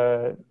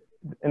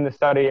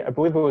study, I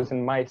believe it was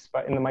in mice,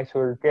 but in the mice who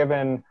were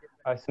given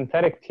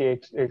synthetic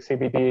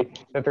CBD,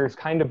 that there's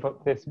kind of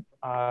this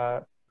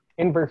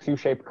inverse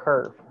U-shaped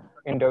curve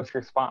in dose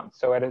response.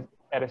 So at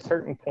a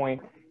certain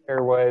point,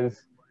 there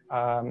was,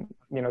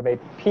 they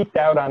peaked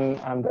out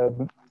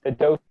on the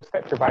dose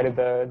that provided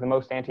the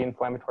most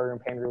anti-inflammatory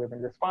and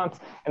pain-relieving response,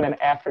 and then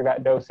after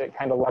that dose, it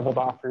kind of leveled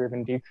off or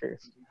even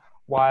decreased.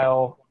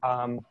 While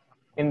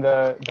in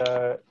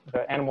the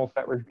animals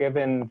that were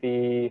given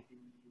the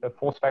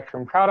full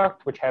spectrum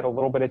product, which had a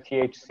little bit of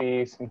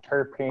THC, some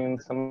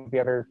terpenes, some of the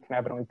other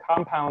cannabinoid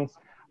compounds,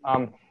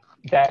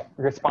 that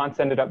response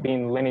ended up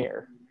being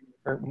linear,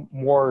 or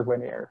more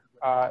linear.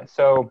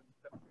 So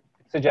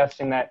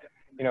suggesting that,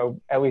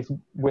 at least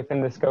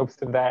within the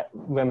scopes of that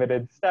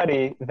limited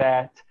study,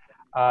 that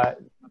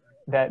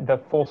the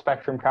full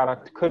spectrum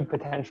product could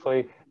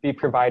potentially be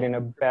providing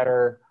a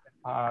better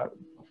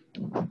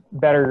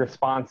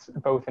response,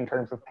 both in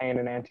terms of pain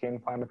and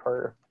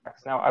anti-inflammatory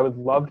effects. Now, I would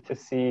love to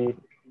see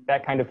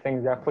that kind of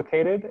thing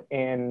replicated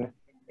in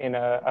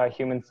a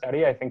human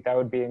study. I think that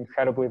would be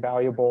incredibly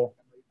valuable.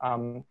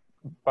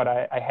 But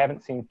I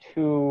haven't seen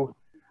too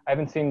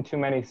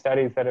many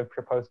studies that have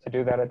proposed to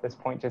do that at this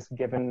point, just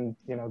given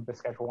the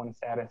Schedule I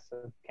status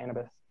of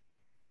cannabis.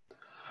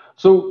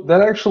 So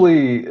that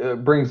actually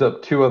brings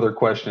up two other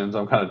questions.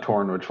 I'm kind of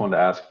torn which one to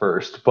ask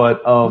first,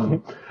 but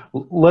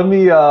let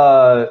me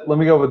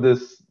go with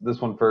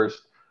this one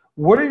first.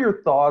 What are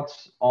your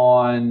thoughts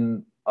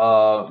on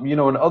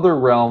in other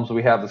realms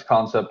we have this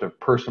concept of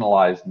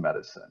personalized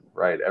medicine,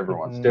 right?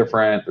 Everyone's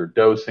different, their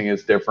dosing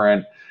is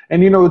different,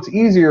 and it's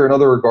easier in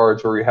other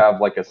regards where you have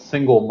like a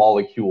single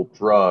molecule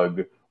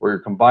drug where you're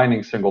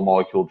combining single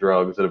molecule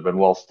drugs that have been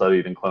well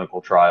studied in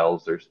clinical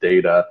trials. There's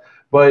data,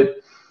 but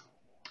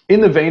in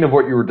the vein of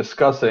what you were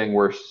discussing,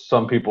 where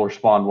some people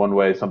respond one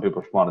way, some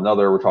people respond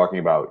another, we're talking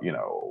about,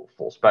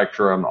 full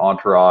spectrum,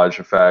 entourage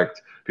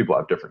effect, people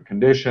have different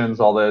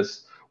conditions, all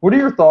this. What are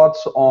your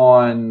thoughts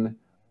on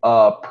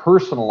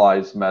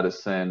personalized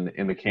medicine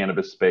in the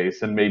cannabis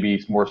space, and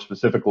maybe more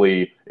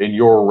specifically in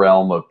your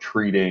realm of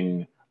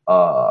treating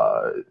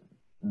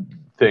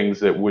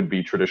things that would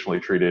be traditionally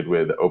treated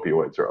with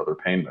opioids or other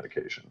pain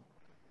medication?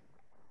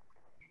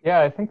 Yeah,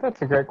 I think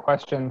that's a great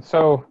question.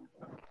 So,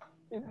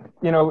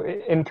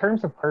 in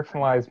terms of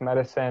personalized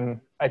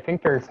medicine, I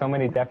think there are so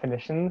many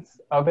definitions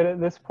of it at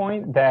this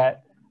point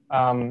that,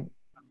 are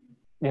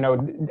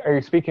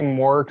you speaking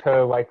more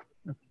to like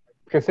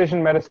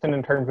precision medicine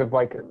in terms of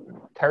like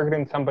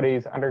targeting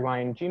somebody's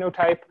underlying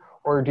genotype,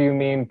 or do you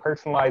mean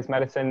personalized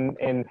medicine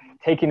in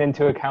taking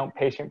into account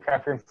patient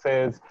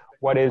preferences,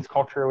 what is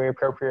culturally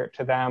appropriate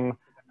to them,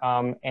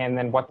 and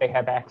then what they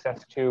have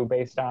access to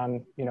based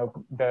on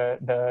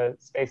the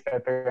space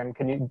that they're in?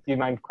 Do you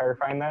mind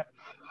clarifying that?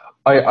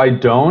 I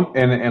don't,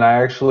 and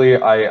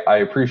I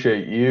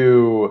appreciate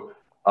you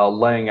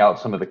laying out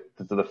some of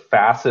the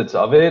facets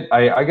of it.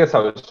 I guess I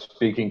was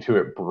speaking to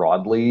it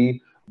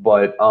broadly,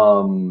 but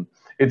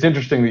it's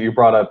interesting that you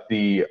brought up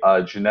the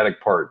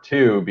genetic part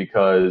too,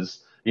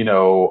 because I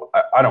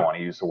don't want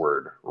to use the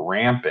word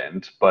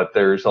rampant, but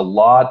there's a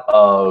lot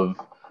of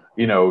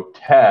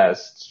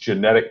tests,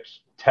 genetic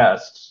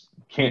tests,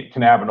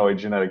 cannabinoid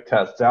genetic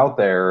tests out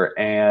there,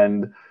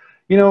 and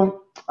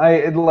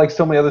like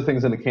so many other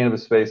things in the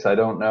cannabis space, I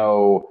don't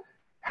know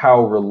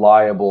how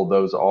reliable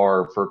those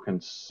are for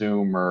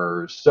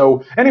consumers.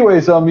 So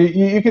anyways,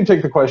 you can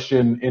take the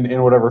question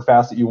in whatever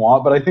facet you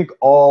want, but I think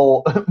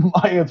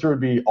my answer would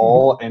be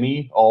all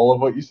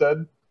of what you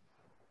said.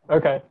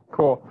 Okay,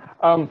 cool.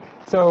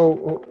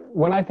 So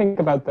when I think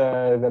about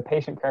the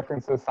patient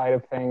preferences side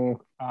of things,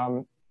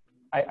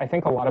 I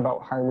think a lot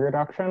about harm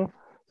reduction.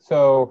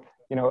 So,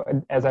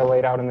 as I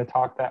laid out in the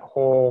talk, that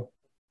whole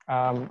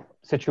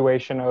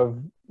situation of,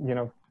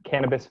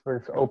 cannabis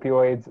versus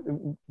opioids,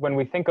 when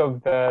we think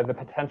of the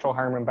potential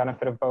harm and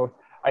benefit of both,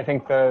 I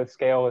think the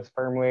scale is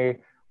firmly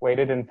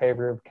weighted in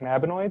favor of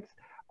cannabinoids.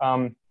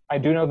 I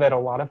do know that a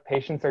lot of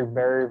patients are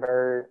very,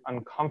 very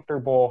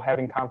uncomfortable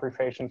having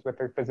conversations with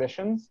their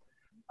physicians,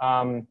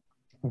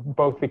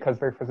 both because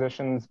their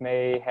physicians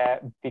may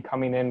be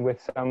coming in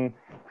with some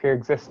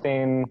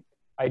pre-existing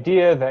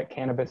idea that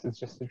cannabis is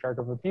just a drug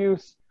of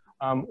abuse,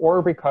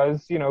 or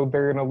because,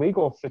 they're in a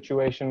legal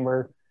situation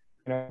where,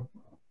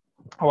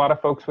 a lot of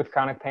folks with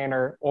chronic pain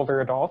are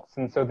older adults,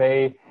 and so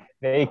they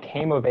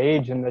came of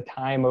age in the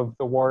time of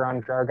the war on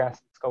drug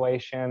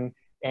escalation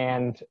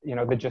and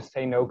the Just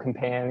Say No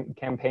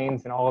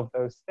campaigns and all of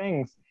those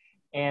things.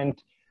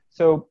 And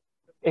so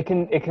it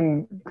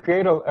can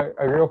create a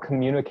real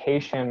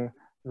communication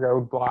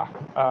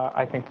roadblock,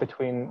 I think,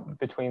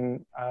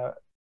 between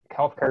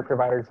healthcare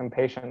providers and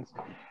patients.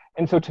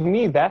 And so to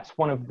me, that's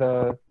one of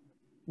the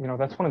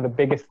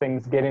biggest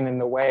things getting in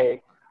the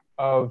way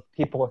of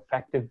people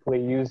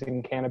effectively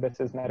using cannabis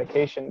as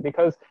medication.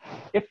 Because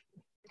if,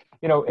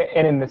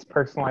 and in this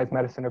personalized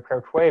medicine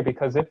approach way,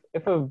 because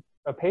if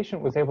a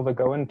patient was able to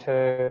go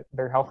into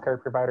their healthcare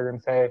provider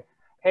and say,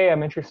 hey,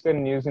 I'm interested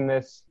in using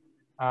this,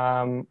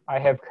 I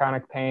have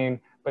chronic pain,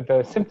 but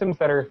the symptoms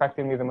that are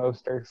affecting me the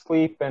most are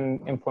sleep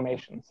and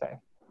inflammation, say.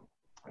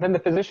 Then the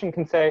physician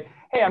can say,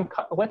 hey,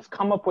 let's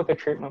come up with a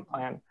treatment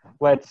plan.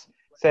 Let's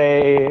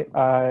say,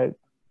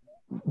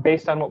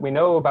 based on what we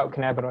know about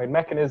cannabinoid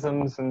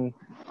mechanisms and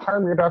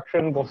harm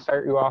reduction, we'll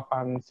start you off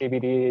on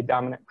CBD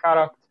dominant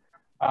product,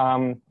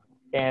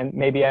 and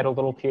maybe add a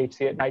little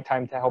THC at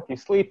nighttime to help you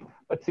sleep.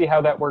 Let's see how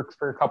that works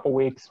for a couple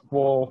weeks.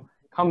 We'll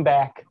come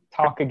back,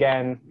 talk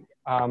again,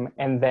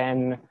 and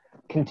then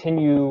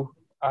continue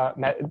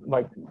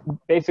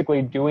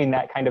basically doing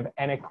that kind of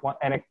N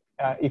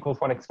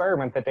equals 1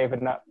 experiment that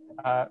David Nutt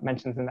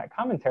mentions in that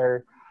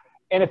commentary.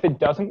 And if it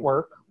doesn't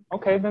work,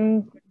 okay,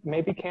 then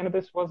maybe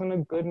cannabis wasn't a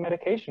good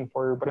medication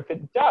for you. But if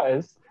it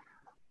does,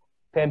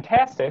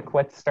 fantastic.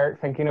 Let's start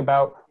thinking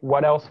about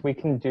what else we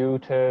can do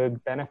to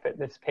benefit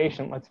this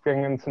patient. Let's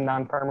bring in some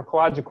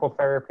non-pharmacological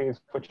therapies,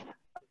 which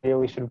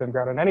ideally should have been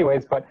brought in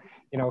anyways, but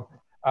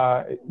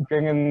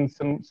bring in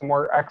some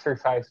more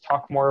exercise,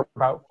 talk more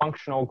about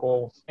functional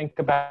goals, think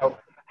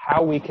about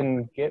how we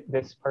can get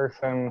this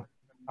person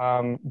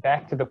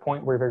back to the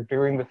point where they're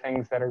doing the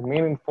things that are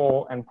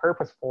meaningful and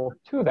purposeful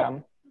to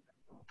them.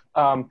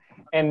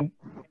 And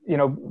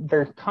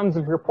there's tons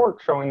of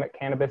reports showing that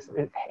cannabis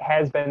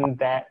has been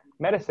that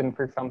medicine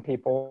for some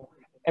people,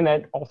 and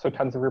that also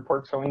tons of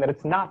reports showing that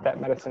it's not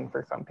that medicine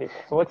for some people.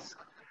 So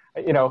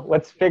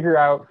let's figure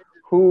out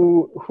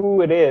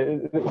who it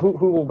is,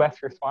 who will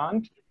best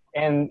respond,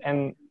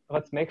 and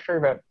let's make sure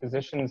that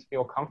physicians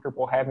feel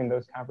comfortable having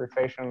those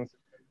conversations.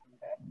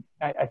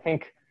 I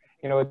think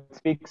it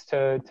speaks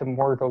to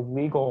more the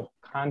legal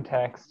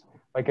context.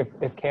 Like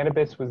if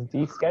cannabis was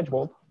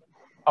descheduled,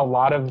 a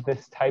lot of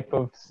this type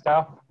of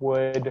stuff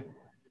would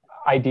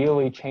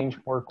ideally change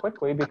more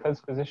quickly, because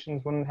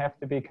physicians wouldn't have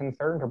to be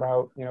concerned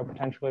about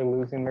potentially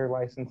losing their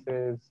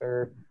licenses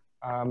or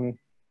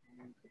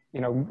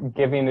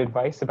giving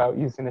advice about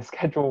using a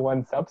Schedule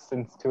I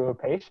substance to a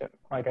patient.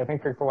 Like, I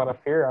think there's a lot of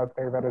fear out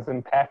there that is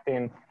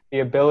impacting the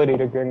ability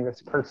to bring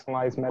this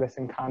personalized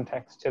medicine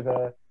context to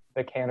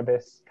the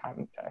cannabis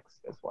context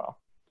as well.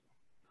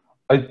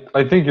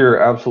 I think you're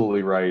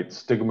absolutely right.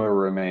 Stigma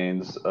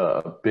remains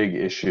a big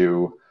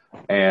issue,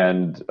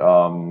 and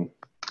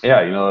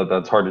yeah,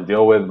 that's hard to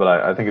deal with, but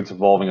I think it's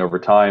evolving over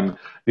time.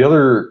 The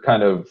other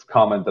kind of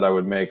comment that I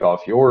would make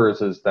off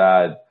yours is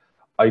that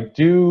I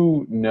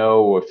do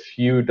know a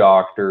few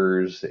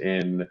doctors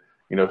in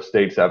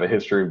states that have a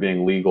history of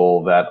being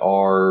legal that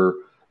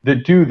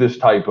do this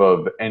type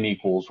of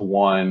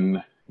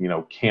N=1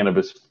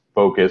 cannabis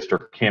focused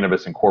or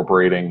cannabis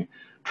incorporating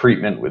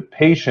treatment with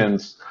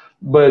patients.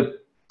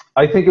 But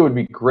I think it would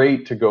be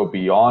great to go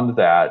beyond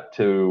that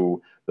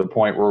to the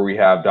point where we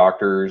have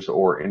doctors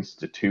or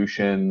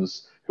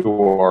institutions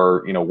who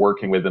are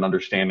working with and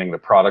understanding the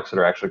products that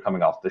are actually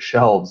coming off the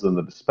shelves in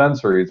the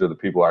dispensaries, or the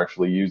people are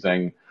actually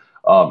using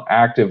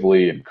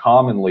actively and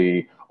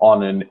commonly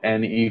on an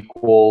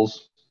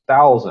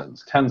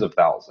N=thousands, tens of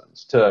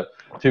thousands,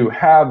 to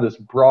have this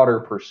broader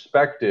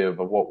perspective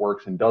of what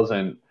works and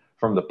doesn't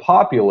from the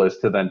populace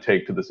to then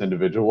take to this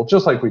individual,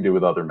 just like we do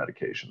with other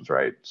medications,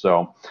 right?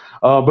 So,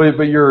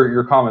 but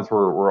your comments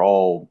were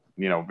all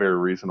very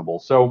reasonable.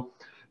 So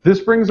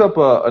this brings up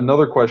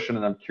another question,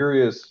 and I'm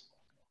curious,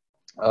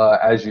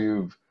 as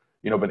you've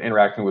been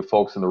interacting with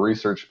folks in the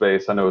research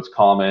space. I know it's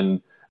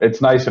common.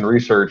 It's nice in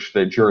research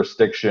that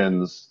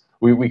jurisdictions,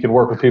 we can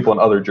work with people in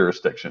other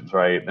jurisdictions,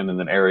 right? And in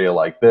an area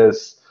like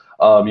this,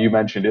 you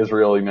mentioned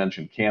Israel, you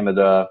mentioned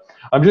Canada.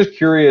 I'm just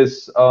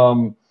curious,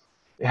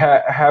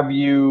 have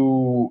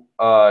you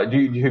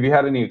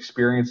had any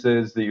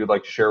experiences that you'd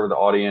like to share with the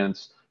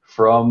audience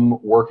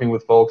from working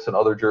with folks in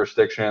other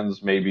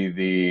jurisdictions? Maybe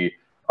the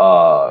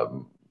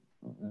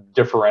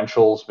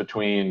differentials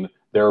between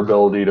their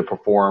ability to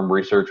perform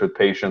research with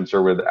patients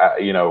or with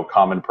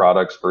common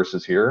products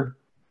versus here?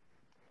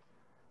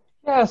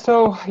 Yeah,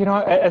 so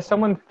as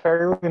someone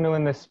fairly new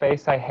in this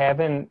space, I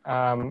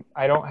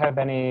don't have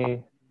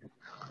any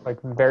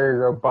very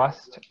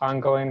robust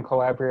ongoing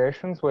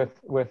collaborations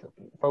with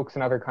folks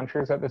in other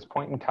countries at this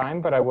point in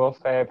time. But I will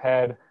say I've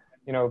had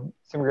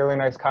some really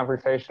nice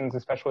conversations,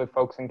 especially with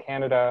folks in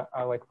Canada,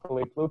 like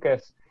Philippe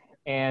Lucas,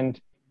 and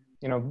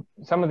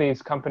some of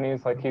these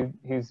companies, like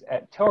he's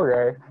at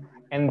Tilray,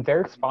 and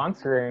they're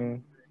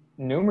sponsoring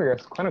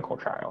numerous clinical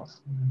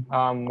trials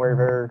where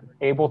they're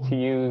able to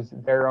use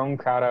their own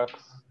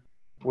products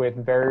with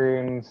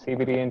varying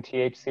CBD and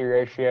THC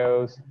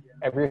ratios.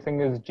 Everything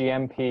is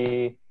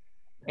GMP,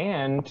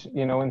 and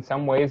in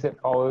some ways it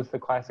follows the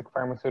classic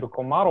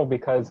pharmaceutical model,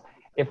 because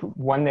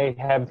when they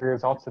have the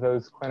results of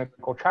those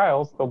clinical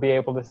trials, they'll be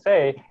able to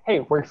say,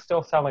 hey, we're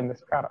still selling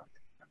this product.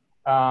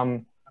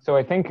 So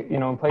I think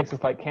in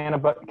places like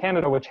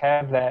Canada, which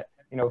have that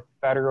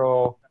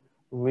federal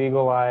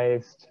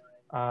legalized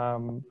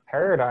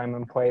paradigm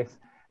in place,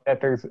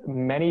 that there's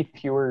many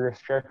fewer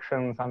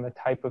restrictions on the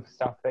type of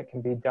stuff that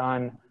can be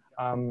done,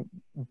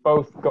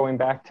 both going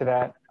back to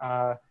that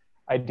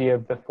idea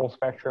of the full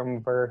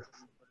spectrum versus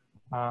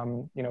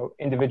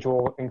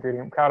individual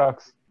ingredient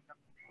products,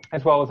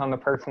 as well as on the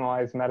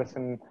personalized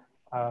medicine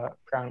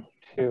front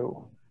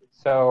too.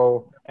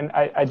 So, and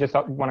I just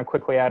want to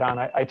quickly add on,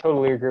 I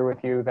totally agree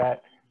with you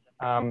that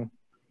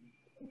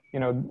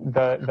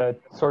the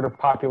sort of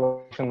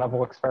population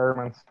level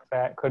experiments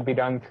that could be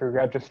done through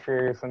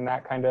registries and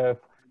that kind of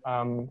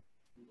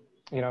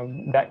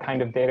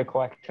data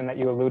collection that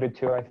you alluded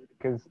to, I think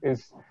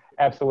is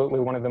absolutely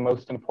one of the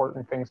most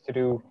important things to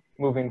do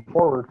moving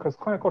forward, because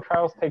clinical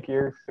trials take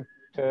years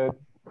to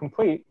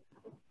complete,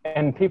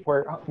 and people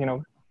are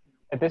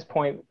at this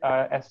point,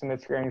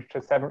 estimates range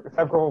to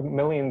several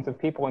millions of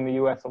people in the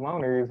US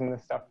alone are using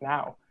this stuff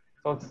now.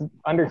 So let's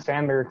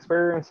understand their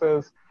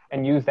experiences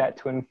and use that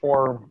to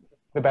inform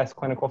the best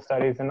clinical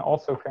studies, and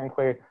also,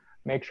 frankly,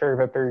 make sure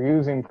that they're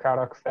using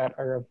products that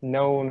are of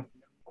known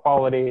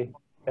quality,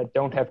 that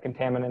don't have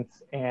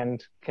contaminants,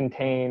 and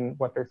contain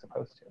what they're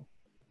supposed to.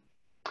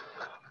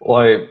 Well,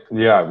 I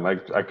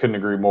couldn't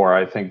agree more.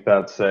 I think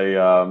that's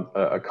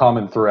a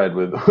common thread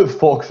with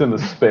folks in the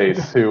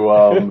space who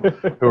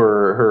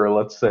are,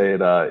 let's say,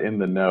 in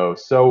the know.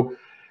 So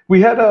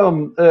we had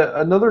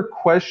another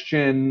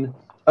question.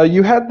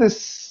 You had this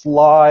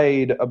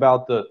slide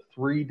about the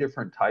 3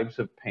 different types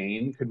of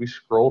pain. Could we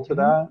scroll to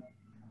that?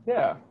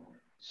 Yeah.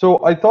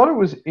 So I thought it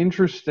was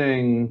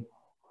interesting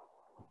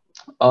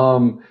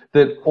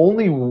that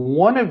only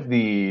one of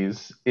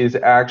these is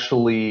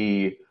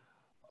actually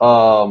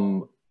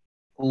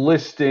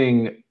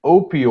listing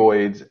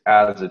opioids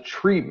as a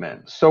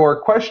treatment. So our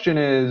question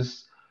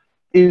is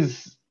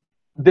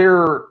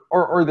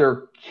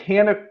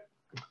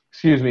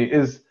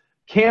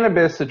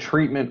cannabis a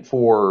treatment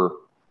for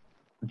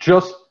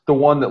just the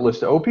one that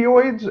lists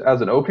opioids as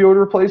an opioid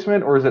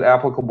replacement, or is it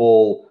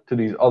applicable to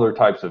these other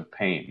types of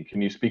pain?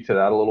 Can you speak to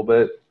that a little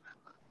bit?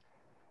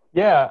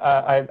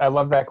 Yeah, I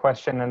love that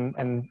question,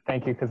 and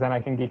thank you, because then I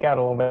can geek out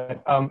a little bit.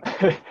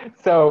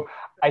 So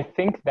I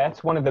think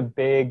that's one of the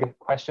big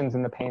questions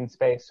in the pain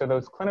space. So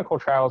those clinical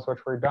trials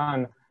which were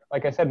done,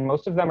 like I said,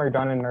 most of them are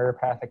done in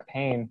neuropathic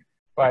pain.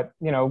 But,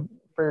 you know,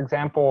 for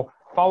example,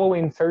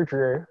 following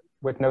surgery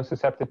with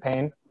nociceptive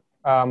pain,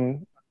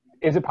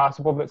 is it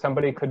possible that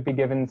somebody could be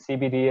given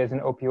CBD as an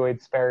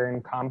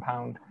opioid-sparing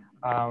compound,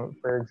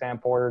 for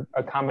example, or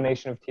a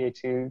combination of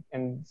THC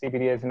and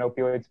CBD as an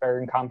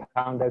opioid-sparing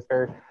compound as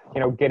they're,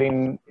 you know,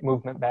 getting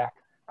movement back?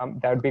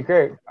 That would be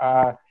great.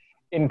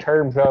 In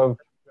terms of,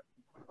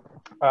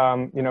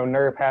 you know,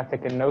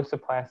 neuropathic and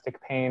nociplastic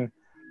pain,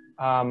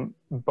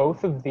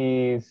 both of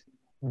these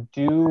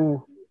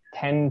do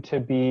tend to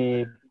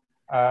be,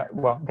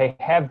 well, they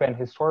have been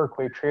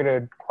historically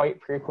treated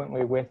quite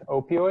frequently with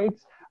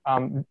opioids.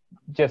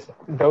 Just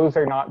those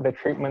are not the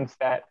treatments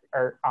that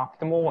are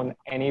optimal in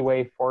any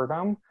way for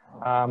them.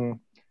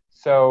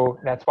 So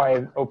that's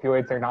why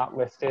opioids are not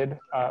listed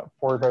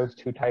for those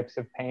two types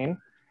of pain.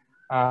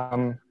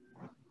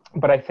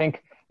 But I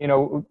think, you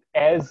know,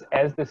 as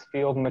this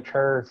field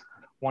matures,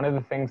 one of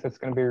the things that's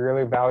going to be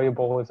really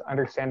valuable is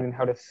understanding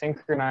how to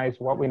synchronize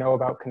what we know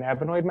about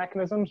cannabinoid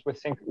mechanisms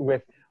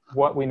with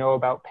what we know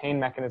about pain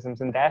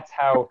mechanisms. And that's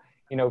how,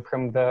 you know,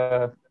 from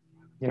the,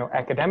 you know,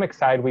 academic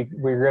side, we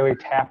really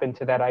tap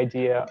into that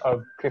idea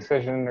of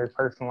precision or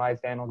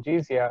personalized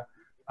analgesia.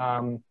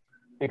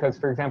 Because,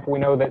 for example, we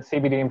know that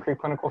CBD in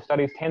preclinical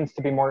studies tends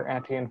to be more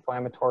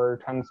anti-inflammatory,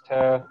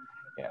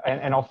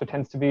 and also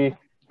tends to be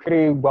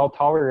pretty well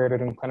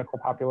tolerated in clinical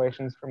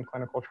populations from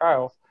clinical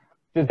trials.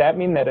 Does that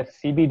mean that a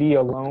CBD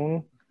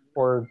alone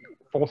or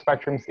full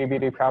spectrum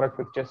CBD product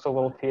with just a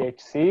little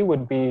THC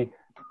would be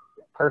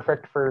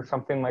perfect for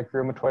something like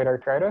rheumatoid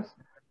arthritis?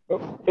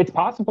 It's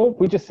possible.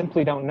 We just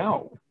simply don't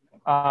know.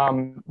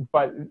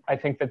 But I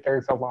think that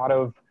there's a lot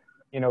of,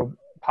 you know,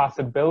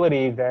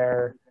 possibility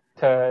there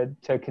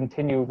to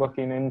continue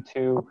looking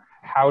into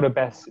how to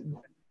best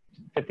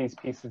fit these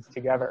pieces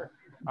together.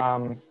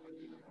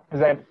 Does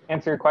that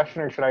answer your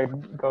question, or should I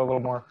go a little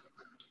more?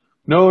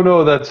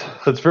 No,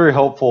 that's very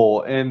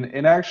helpful,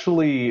 and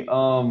actually,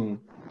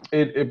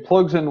 it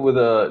plugs in with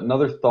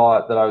another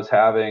thought that I was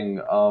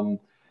having.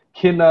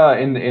 Can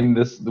in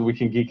this, we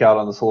can geek out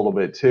on this a little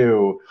bit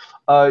too.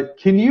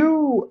 Can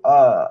you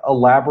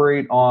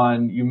elaborate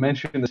on? You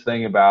mentioned this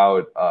thing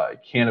about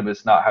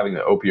cannabis not having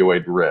the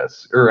opioid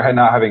risk, or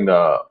not having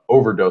the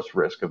overdose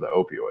risk of the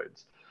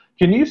opioids.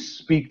 Can you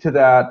speak to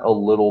that a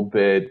little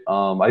bit?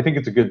 I think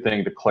it's a good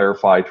thing to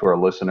clarify to our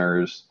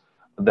listeners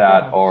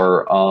that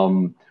are.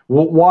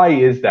 Why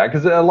is that?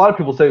 Because a lot of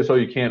people say, so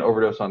you can't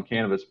overdose on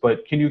cannabis,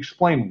 but can you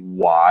explain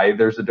why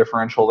there's a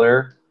differential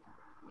there?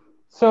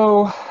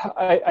 So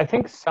I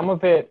think some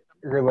of it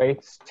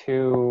relates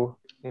to,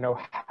 you know,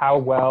 how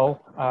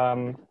well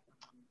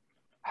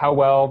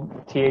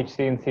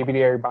THC and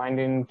CBD are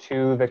binding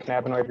to the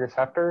cannabinoid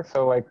receptor.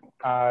 So like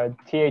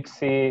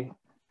THC,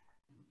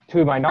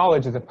 to my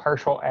knowledge, is a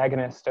partial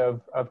agonist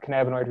of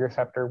cannabinoid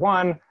receptor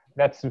 1.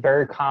 That's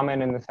very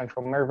common in the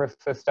central nervous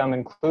system,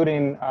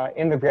 including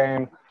in the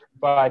brain.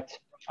 But,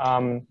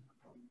 you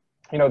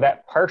know,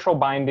 that partial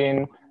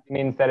binding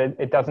means that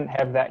it doesn't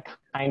have that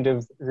kind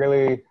of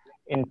really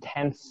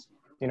intense,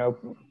 you know,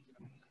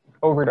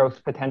 overdose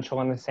potential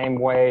in the same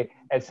way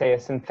as, say, a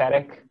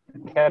synthetic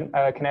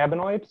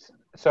cannabinoids.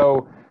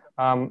 So,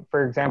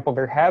 for example,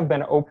 there have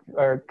been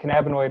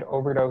cannabinoid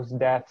overdose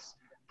deaths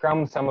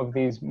from some of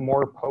these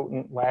more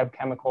potent lab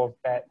chemicals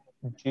that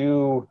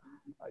do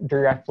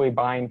directly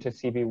bind to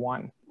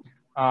CB1.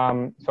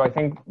 So I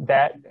think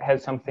that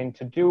has something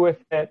to do with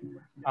it.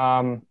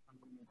 I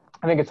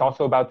think it's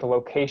also about the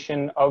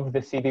location of the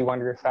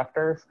CB1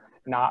 receptors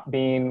not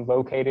being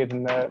located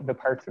in the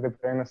parts of the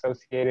brain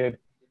associated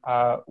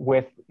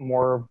with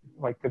more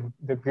like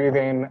the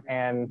breathing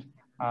and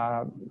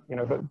you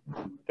know,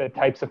 the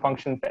types of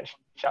functions that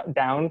shut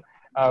down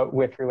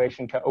with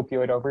relation to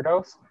opioid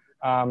overdose.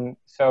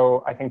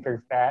 So I think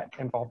there's that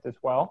involved as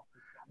well.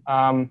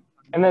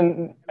 And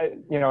then,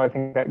 you know, I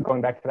think that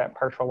going back to that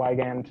partial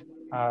ligand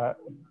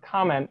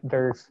comment,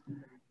 there's,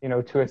 you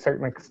know, to a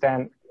certain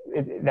extent,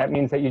 that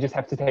means that you just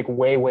have to take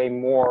way, way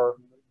more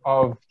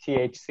of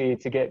THC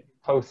to get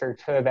closer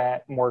to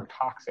that more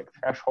toxic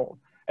threshold.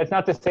 It's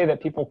not to say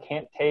that people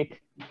can't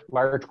take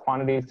large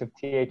quantities of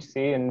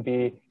THC and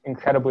be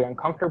incredibly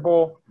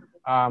uncomfortable.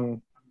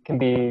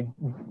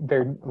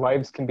 Their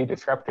lives can be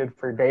disrupted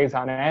for days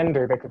on end,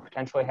 or they could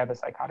potentially have a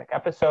psychotic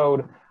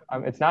episode.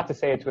 It's not to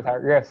say it's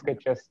without risk.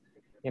 It just,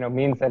 you know,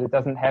 means that it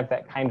doesn't have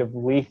that kind of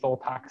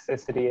lethal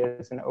toxicity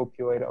as an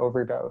opioid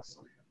overdose.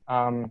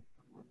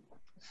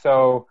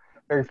 So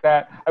there's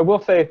that. I will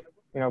say,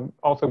 you know,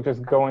 also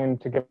just going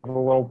to give a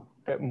little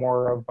bit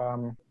more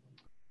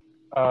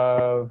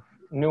of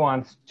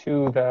nuance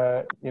to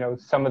the, you know,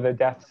 some of the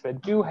deaths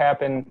that do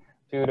happen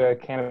due to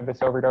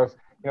cannabis overdose.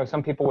 You know,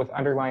 some people with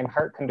underlying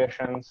heart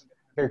conditions,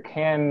 there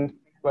can,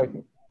 like,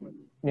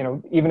 you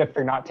know, even if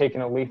they're not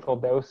taking a lethal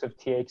dose of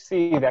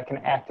THC, that can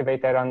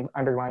activate that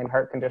underlying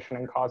heart condition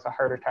and cause a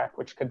heart attack,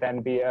 which could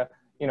then be a,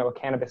 you know, a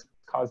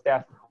cannabis-caused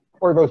death.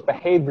 Or those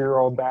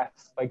behavioral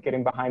deaths, like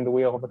getting behind the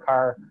wheel of a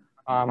car,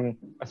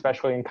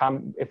 especially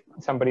if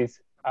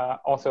somebody's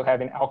also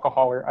having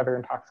alcohol or other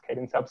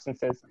intoxicating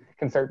substances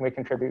can certainly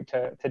contribute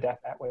to death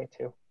that way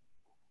too.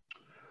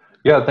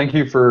 Yeah, thank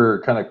you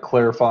for kind of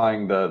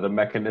clarifying the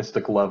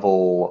mechanistic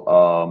level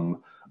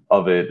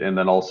of it, and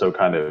then also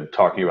kind of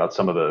talking about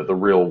some of the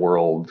real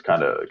world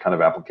kind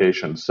of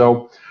applications.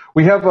 So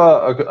we have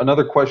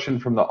another question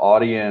from the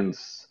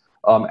audience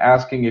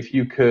asking if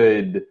you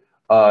could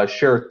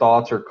share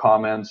thoughts or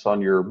comments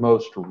on your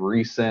most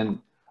recent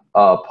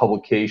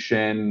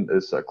publication,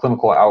 this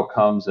clinical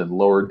outcomes and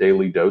lower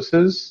daily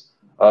doses.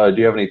 Do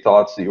you have any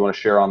thoughts that you want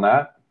to share on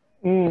that?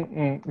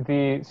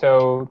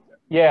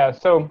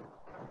 So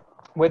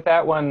with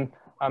that one,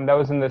 that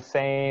was in the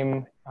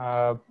same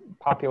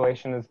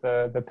population as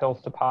the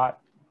pills to pot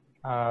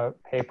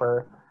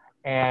paper.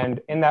 And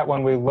in that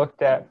one, we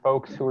looked at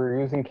folks who were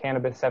using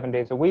cannabis 7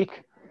 days a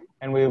week,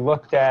 and we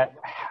looked at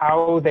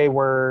how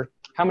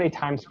many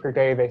times per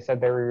day they said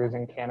they were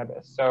using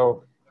cannabis.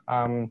 So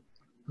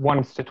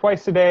 1 to 2 a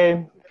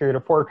day, 3 to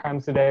 4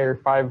 times a day,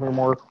 or 5 or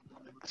more,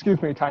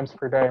 times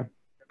per day.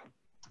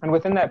 And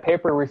within that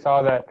paper, we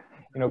saw that,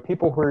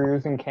 people who are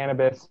using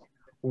cannabis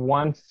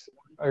 1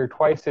 or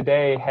 2 a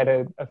day had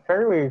a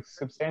fairly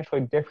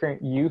substantially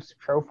different use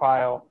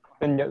profile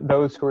than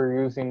those who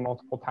are using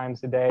multiple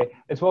times a day,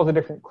 as well as a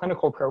different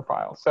clinical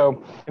profile.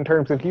 So in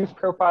terms of use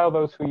profile,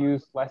 those who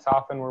used less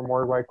often were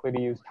more likely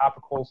to use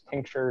topicals,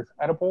 tinctures,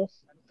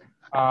 edibles,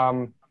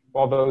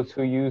 while those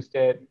who used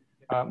it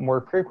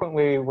more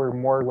frequently were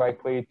more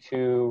likely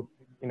to,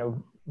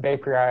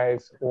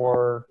 vaporize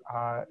or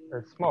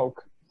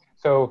smoke.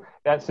 So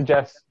that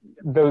suggests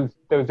those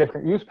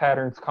different use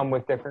patterns come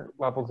with different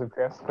levels of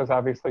risk, because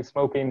obviously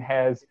smoking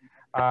has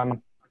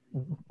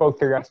both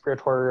the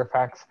respiratory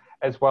effects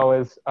as well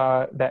as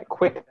that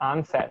quick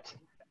onset,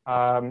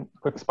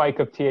 quick spike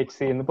of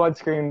THC in the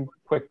bloodstream,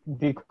 quick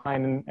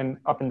decline and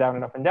up and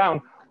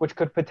down, which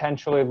could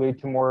potentially lead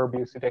to more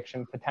abuse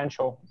addiction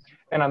potential.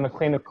 And on the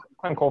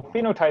clinical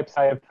phenotype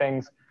side of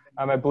things,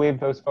 I believe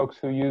those folks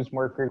who use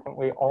more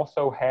frequently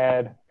also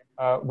had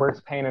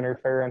worse pain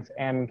interference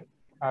and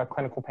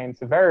clinical pain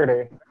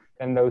severity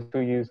than those who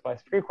use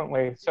less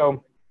frequently.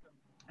 So,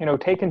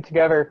 taken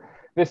together,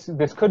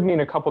 this could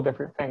mean a couple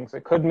different things.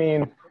 It could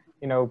mean,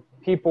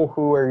 people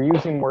who are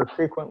using more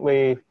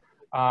frequently,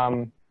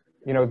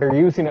 they're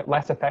using it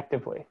less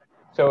effectively.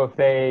 So if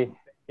they,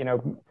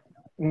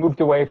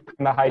 moved away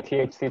from the high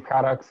THC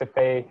products, if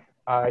they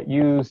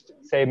used,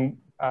 say,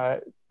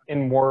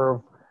 in more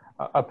of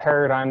a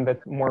paradigm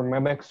that more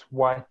mimics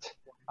what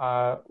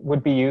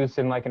would be used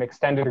in like an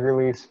extended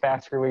release,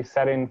 fast release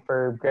setting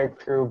for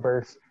breakthrough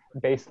versus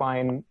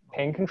baseline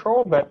pain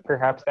control, that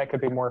perhaps that could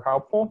be more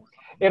helpful.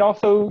 It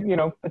also,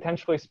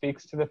 potentially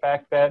speaks to the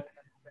fact that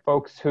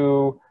folks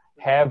who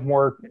have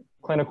more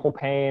clinical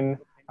pain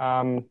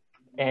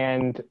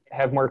and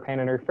have more pain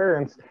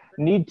interference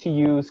need to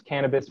use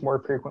cannabis more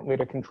frequently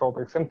to control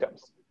their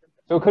symptoms.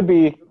 So it could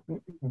be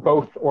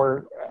both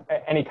or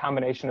any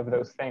combination of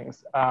those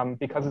things.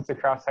 Because it's a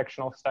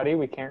cross-sectional study,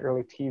 we can't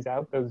really tease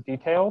out those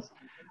details.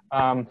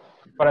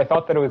 But I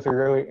thought that it was a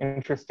really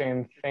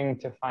interesting thing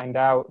to find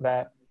out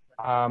that,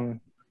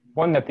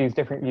 one, that these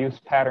different use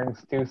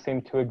patterns do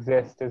seem to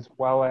exist, as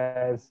well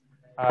as,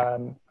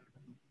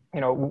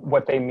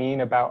 what they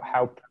mean about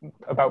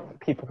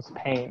people's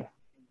pain.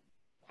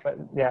 But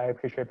yeah, I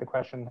appreciate the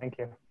question. Thank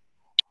you.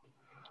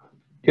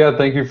 Yeah,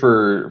 thank you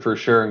for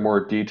sharing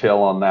more detail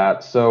on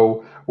that.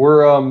 So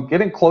we're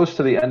getting close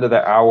to the end of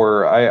the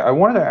hour. I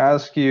wanted to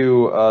ask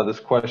you this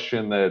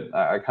question that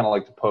I kind of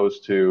like to pose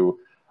to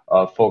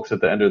folks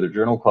at the end of the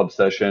Journal Club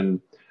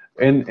session,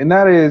 and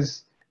that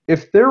is,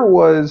 if there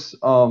was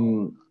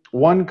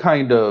one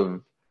kind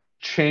of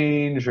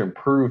change,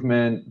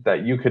 improvement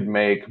that you could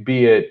make,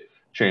 be it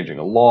changing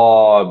a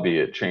law, be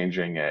it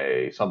changing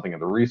something in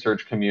the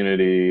research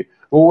community,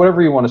 or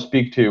whatever you want to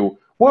speak to,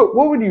 what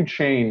would you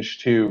change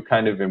to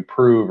kind of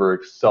improve or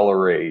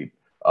accelerate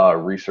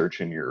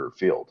research in your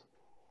field?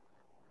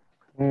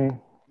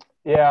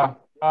 Yeah.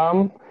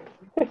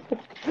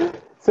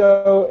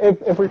 So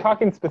if we're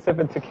talking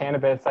specific to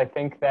cannabis, I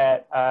think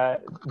that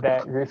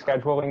that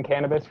rescheduling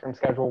cannabis from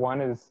Schedule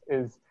 1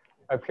 is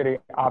a pretty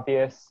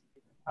obvious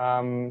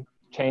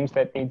change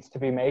that needs to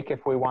be made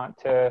if we want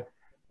to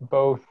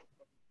both,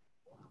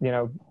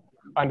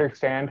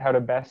 understand how to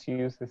best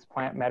use this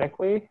plant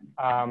medically,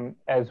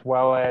 as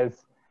well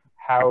as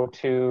how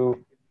to,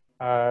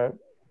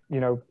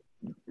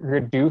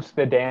 reduce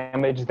the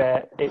damage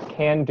that it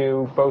can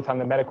do both on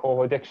the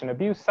medical addiction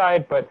abuse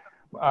side, but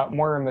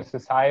more on the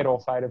societal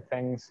side of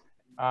things.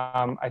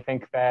 I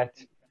think that,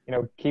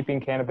 keeping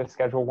cannabis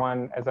Schedule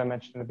 1, as I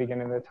mentioned in the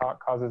beginning of the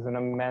talk, causes an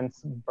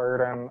immense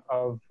burden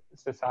of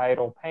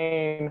societal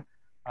pain.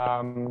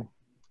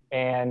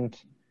 And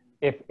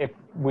if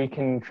we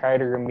can try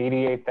to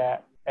remediate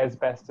that as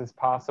best as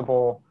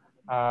possible,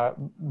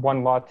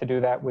 one law to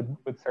do that would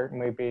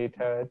certainly be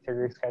to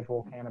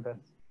reschedule cannabis.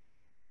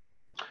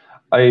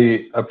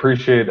 I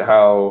appreciate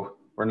how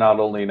we're not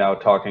only now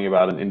talking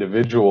about an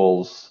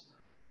individual's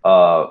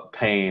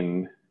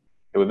pain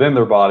within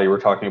their body. We're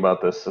talking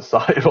about this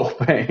societal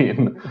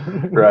pain,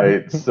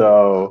 right?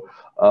 So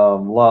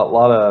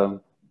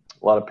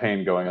lot of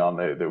pain going on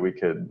that we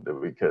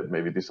could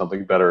maybe do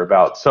something better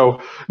about.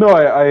 So no,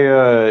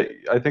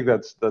 I think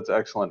that's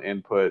excellent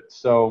input.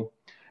 So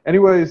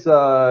anyways,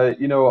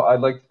 you know, I'd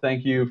like to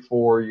thank you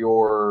for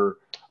your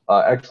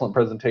excellent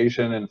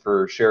presentation and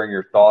for sharing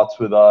your thoughts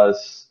with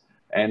us.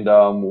 And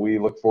we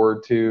look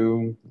forward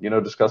to, you know,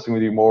 discussing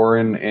with you more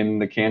in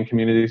the CAN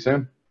community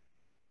soon.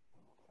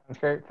 That's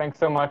great. Thanks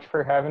so much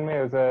for having me.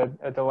 It was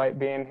a delight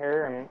being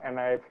here, and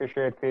I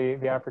appreciate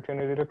the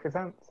opportunity to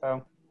present.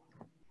 So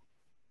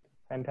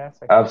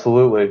fantastic.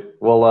 Absolutely.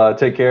 Well,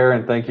 take care,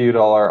 and thank you to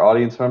all our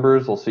audience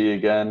members. We'll see you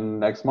again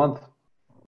next month.